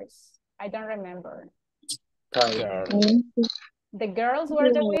winners? I don't remember. The girls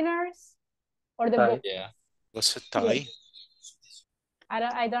were the winners? Or the boys? Yeah. Was a tie?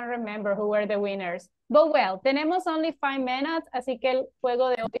 I don't remember who were the winners. But well, tenemos only 5 minutes, así que el juego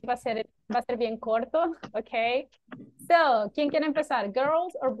de hoy va a ser bien corto, okay? So, ¿quién quiere empezar?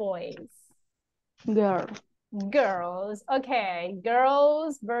 Girls or boys? Girl. Girls, okay.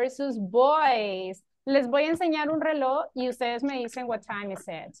 Girls versus boys. Les voy a enseñar un reloj y ustedes me dicen what time is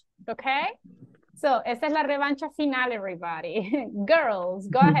it, okay? So, esta es la revancha final, everybody. Girls,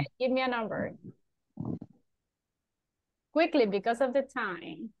 go ahead, give me a number. Quickly, because of the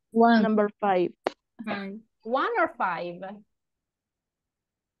time. 1. Number 5. 1 or 5?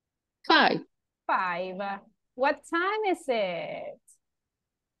 5. 5. What time is it?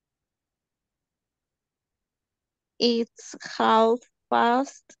 It's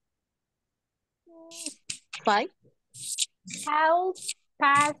 5:30. 5.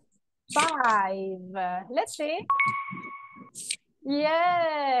 5:30. Let's see.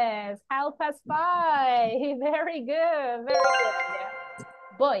 Yes, 5:30. Very good, very good.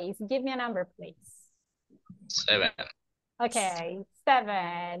 Boys, give me a number, please. 7. Okay,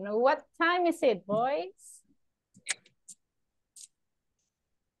 7. What time is it, boys?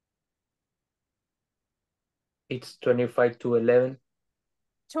 It's 25 to 11.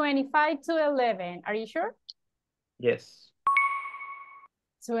 25 to 11. Are you sure? Yes.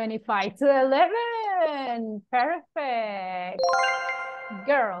 25 to 11. Perfect.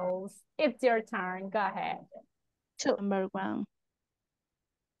 Girls, it's your turn. Go ahead. 2. Number 1.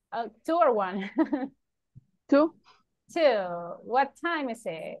 2 or 1? 2. 2. What time is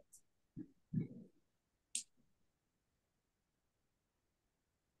it?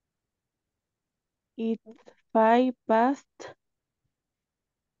 It's 5 past.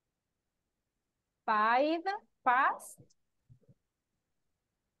 5 past.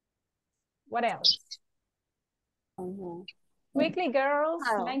 What else? Quickly, girls.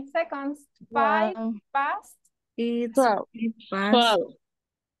 9 seconds. 5 past. It's 12. 5 past.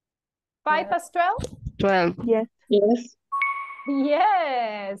 5 past 12? 12. Yes. Yes,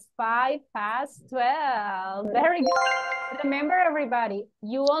 Yes, 12:05. Very good. Remember, everybody,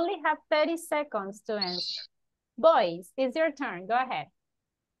 you only have 30 seconds to answer. Boys, it's your turn. Go ahead.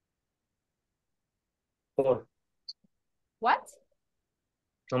 4. What?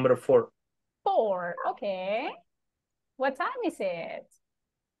 Number 4. 4. Okay. What time is it?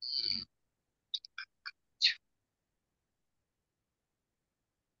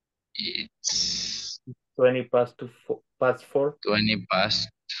 It's 20 past 4. 20 past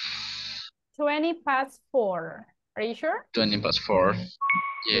 4. Are you sure? 20 past 4.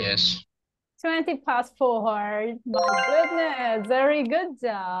 Yes. 4. My goodness, very good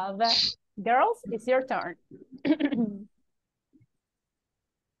job. Girls, it's your turn.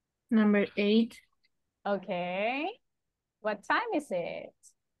 Number 8. Okay. What time is it?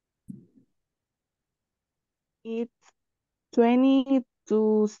 It's 20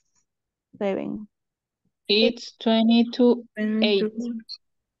 to 7. It's 20 to 8.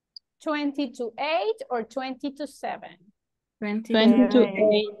 20 to 8 or 20 to 7? 20 to 8.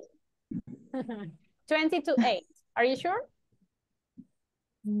 20 to 8. Are you sure?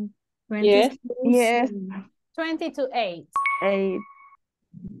 20 Yes. Yes. 20 to 8. 8.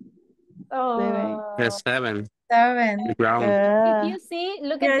 Oh. Yes, 7. 7. Ground. If you see,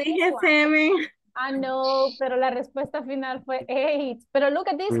 look Yo at this dije one. 7. I know, pero la respuesta final fue 8. Pero look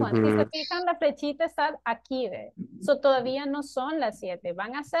at this one. Si se fijan, la flechita está aquí, ¿ve? So todavía no son las 7.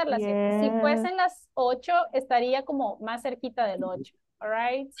 Van a ser las 7. Si fuesen las 8, estaría como más cerquita del 8. All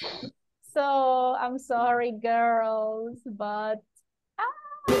right? So, I'm sorry, girls, but...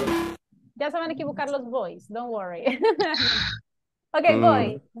 ya se van a equivocar los boys. Don't worry. Okay,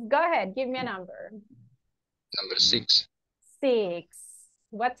 boys, go ahead. Give me a number. Number 6. 6.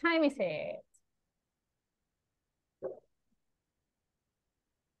 What time is it?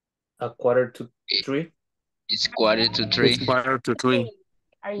 2:45. It's 2:45. It's 2:45.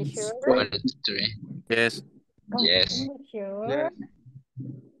 Are you sure? 2:45. Yes. Yes. Are you sure?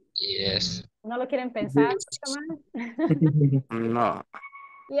 Yes. ¿No lo quieren pensar? No.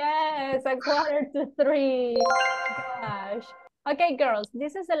 Yes, 2:45. Gosh. Okay, girls,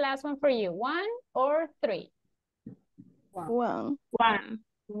 this is the last one for you. 1 or 3? 1. 1.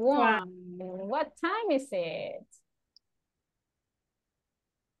 What time is it?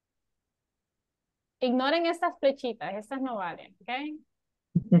 Ignoren estas flechitas, estas no valen, okay?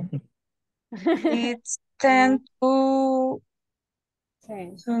 It's 10 to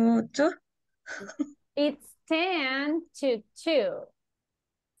 2. It's 10 to 2.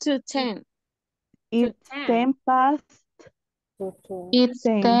 To 10. It's 10 past. It's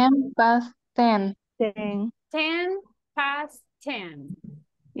 10 past 10. 10. 10 past 10.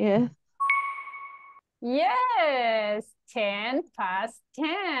 Yes. Yes, 10 past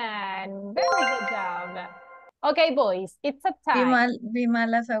 10. Very good job. Okay, boys, it's a time. Vi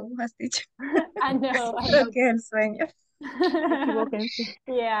mal las agujas, teacher. I know. Creo que es el sueño.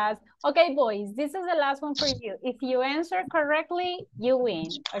 Yes. Okay, boys, this is the last one for you. If you answer correctly, you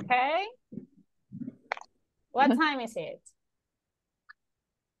win, okay? What time is it?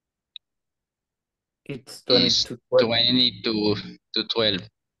 It's 20 It's to 12. 20 to 12.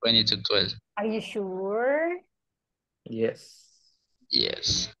 20 to 12. Are you sure? Yes.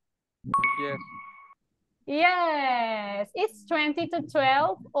 Yes. Yes. Yes, it's 20 to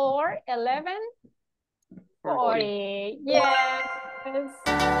 12 or 11? 40. Yes.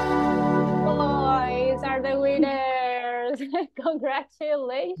 Boys are the winners.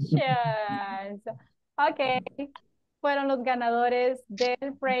 Congratulations. Okay. Fueron los ganadores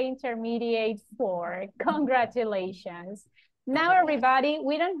del Pre-Intermediate 4. Congratulations. Now, everybody,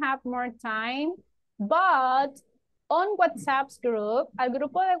 we don't have more time, but on WhatsApp's group, al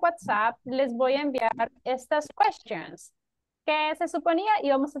grupo de WhatsApp, les voy a enviar estas questions que se suponía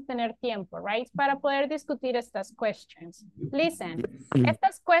íbamos a tener tiempo, right? Para poder discutir estas questions. Listen,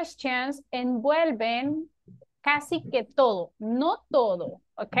 estas questions envuelven casi que todo, no todo,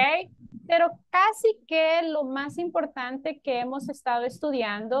 ¿ok? Pero casi que lo más importante que hemos estado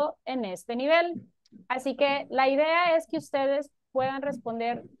estudiando en este nivel. Así que la idea es que ustedes puedan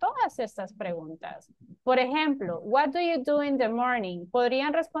responder todas estas preguntas. Por ejemplo, what do you do in the morning?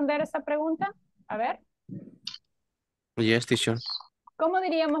 ¿Podrían responder esta pregunta? A ver. Yes, teacher. ¿Cómo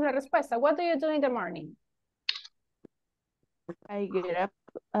diríamos la respuesta? What do you do in the morning? I get up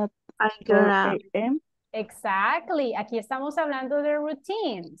at 4 a.m. Exactly. Aquí estamos hablando de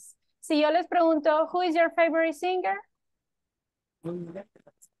routines. Si yo les pregunto, who is your favorite singer?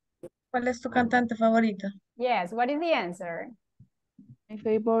 ¿Cuál es tu cantante favorito? Yes, what is the answer? My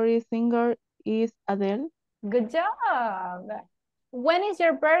favorite singer is Adele. Good job. When is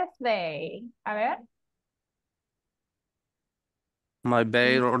your birthday? A ver. My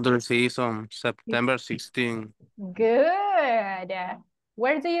bail order is on September 16. Good.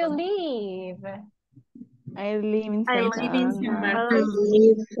 Where do you live? I live in I Santa live in Ana. San I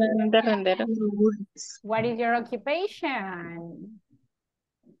live in the Rendero. What is your occupation?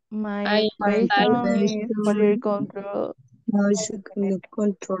 My I occupation is quality control.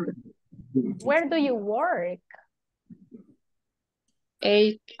 Where do you work?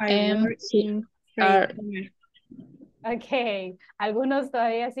 I work in HMCR. Okay, algunos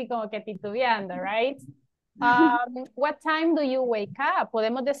todavía así como que titubeando, right? What time do you wake up?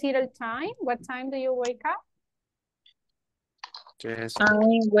 ¿Podemos decir el time? What time do you wake up? Yes. I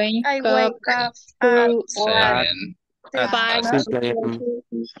wake I up wake up to At, at 5 6 a.m.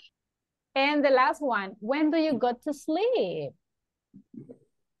 And the last one, when do you go to sleep?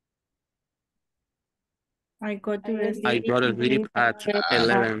 I go to I go to sleep at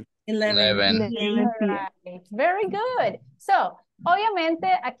 11. 11. Right. Very good. So, obviamente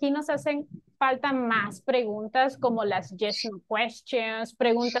aquí nos hacen falta más preguntas como las yes no questions,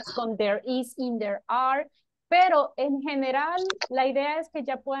 preguntas con there is, in there are, pero en general la idea es que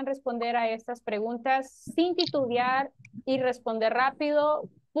ya puedan responder a estas preguntas sin titubear y responder rápido,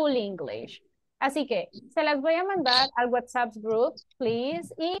 full English. Así que se las voy a mandar al WhatsApp group,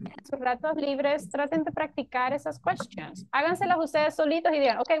 please, y en sus ratos libres traten de practicar esas questions. Háganselas ustedes solitos y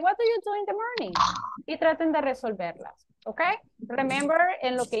digan, ok, what do you do in the morning? Y traten de resolverlas, ok? Remember,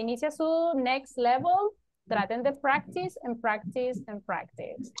 en lo que inicia su next level, traten de practice and practice and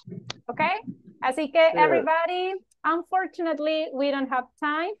practice, ok? Así que, everybody, unfortunately, we don't have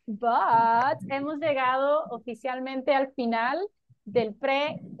time, but hemos llegado oficialmente al final del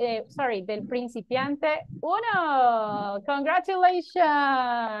del principiante 1. Congratulations.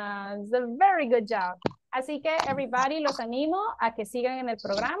 A very good job. Así que, everybody, los animo a que sigan en el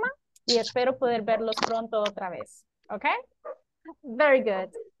programa y espero poder verlos pronto otra vez. ¿Ok? Very good.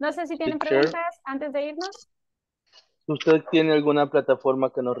 No sé si tienen preguntas antes de irnos. ¿Usted tiene alguna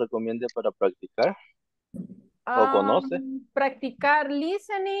plataforma que nos recomiende para practicar? ¿O conoce? Practicar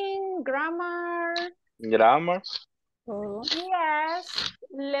listening, grammar. Grammar. Yes,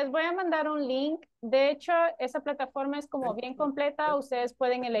 les voy a mandar un link. De hecho, esa plataforma es como bien completa. Ustedes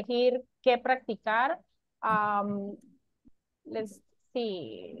pueden elegir qué practicar.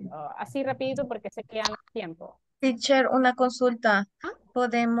 Así rapidito porque sé que ya no hay tiempo. Teacher, una consulta.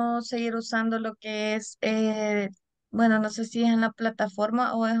 ¿Podemos seguir usando lo que es, bueno, no sé si es en la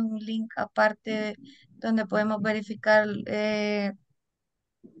plataforma o es un link aparte donde podemos verificar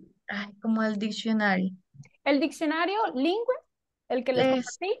como el diccionario? El diccionario Lingüe, el que les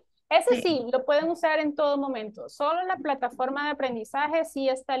compartí, ese sí, lo pueden usar en todo momento. Solo la plataforma de aprendizaje sí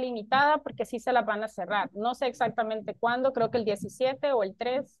está limitada porque sí se la van a cerrar. No sé exactamente cuándo, creo que el 17 o el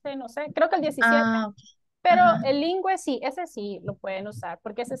 13, no sé, creo que el 17. Pero el Lingüe sí, ese sí lo pueden usar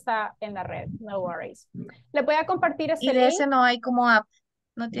porque ese está en la red, no worries. Les voy a compartir este Y de link. ese no hay como app,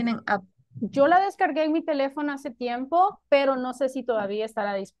 no tienen app. Yo la descargué en mi teléfono hace tiempo, pero no sé si todavía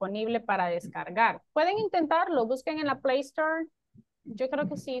estará disponible para descargar. Pueden intentarlo, busquen en la Play Store. Yo creo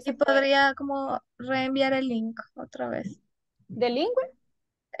que sí. Y podría como reenviar el link otra vez. ¿De Lingüe?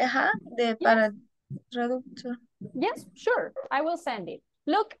 Ajá, para traductor. Yes, sure. I will send it.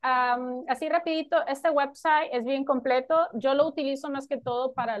 Look, así rapidito, este website es bien completo. Yo lo utilizo más que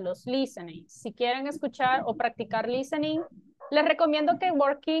todo para los listening. Si quieren escuchar o practicar listening, les recomiendo que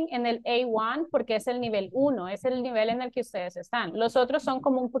working en el A1 porque es el nivel 1, es el nivel en el que ustedes están. Los otros son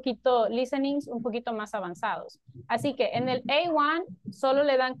como un poquito listenings, un poquito más avanzados. Así que en el A1 solo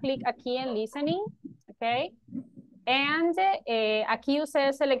le dan clic aquí en listening, ¿ok? And aquí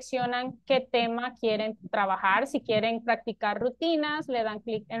ustedes seleccionan qué tema quieren trabajar. Si quieren practicar rutinas, le dan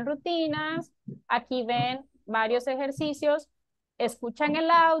clic en rutinas. Aquí ven varios ejercicios. Escuchan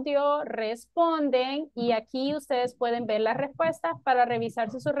el audio, responden y aquí ustedes pueden ver las respuestas para revisar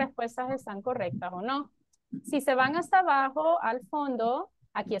si sus respuestas están correctas o no. Si se van hasta abajo, al fondo,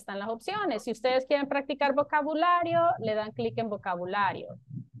 aquí están las opciones. Si ustedes quieren practicar vocabulario, le dan clic en vocabulario.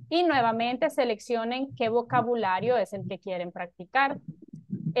 Y nuevamente seleccionen qué vocabulario es el que quieren practicar.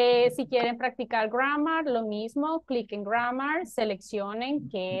 Si quieren practicar grammar, lo mismo, clic en grammar, seleccionen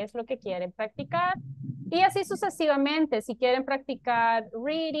qué es lo que quieren practicar. Y así sucesivamente, si quieren practicar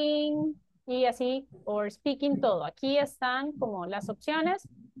reading y así, o speaking, todo. Aquí están como las opciones.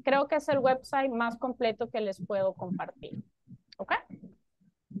 Creo que es el website más completo que les puedo compartir. ¿Ok?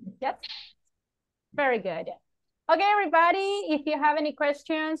 Yes? Very good. Okay, everybody, if you have any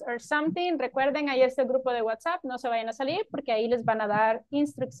questions or something, recuerden, ahí está el grupo de WhatsApp, no se vayan a salir porque ahí les van a dar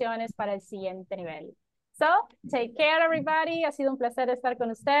instrucciones para el siguiente nivel. So, take care, everybody. Ha sido un placer estar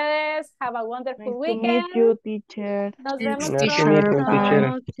con ustedes. Have a wonderful weekend. Meet you, teacher. Nos vemos Nice to meet you, teacher.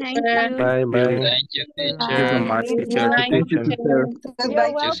 pronto. Thank you. Bye, bye. Thank you, teacher. Thank you so much, teacher. You're Thank you, teacher. welcome.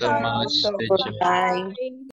 Thank you so much, teacher. Bye.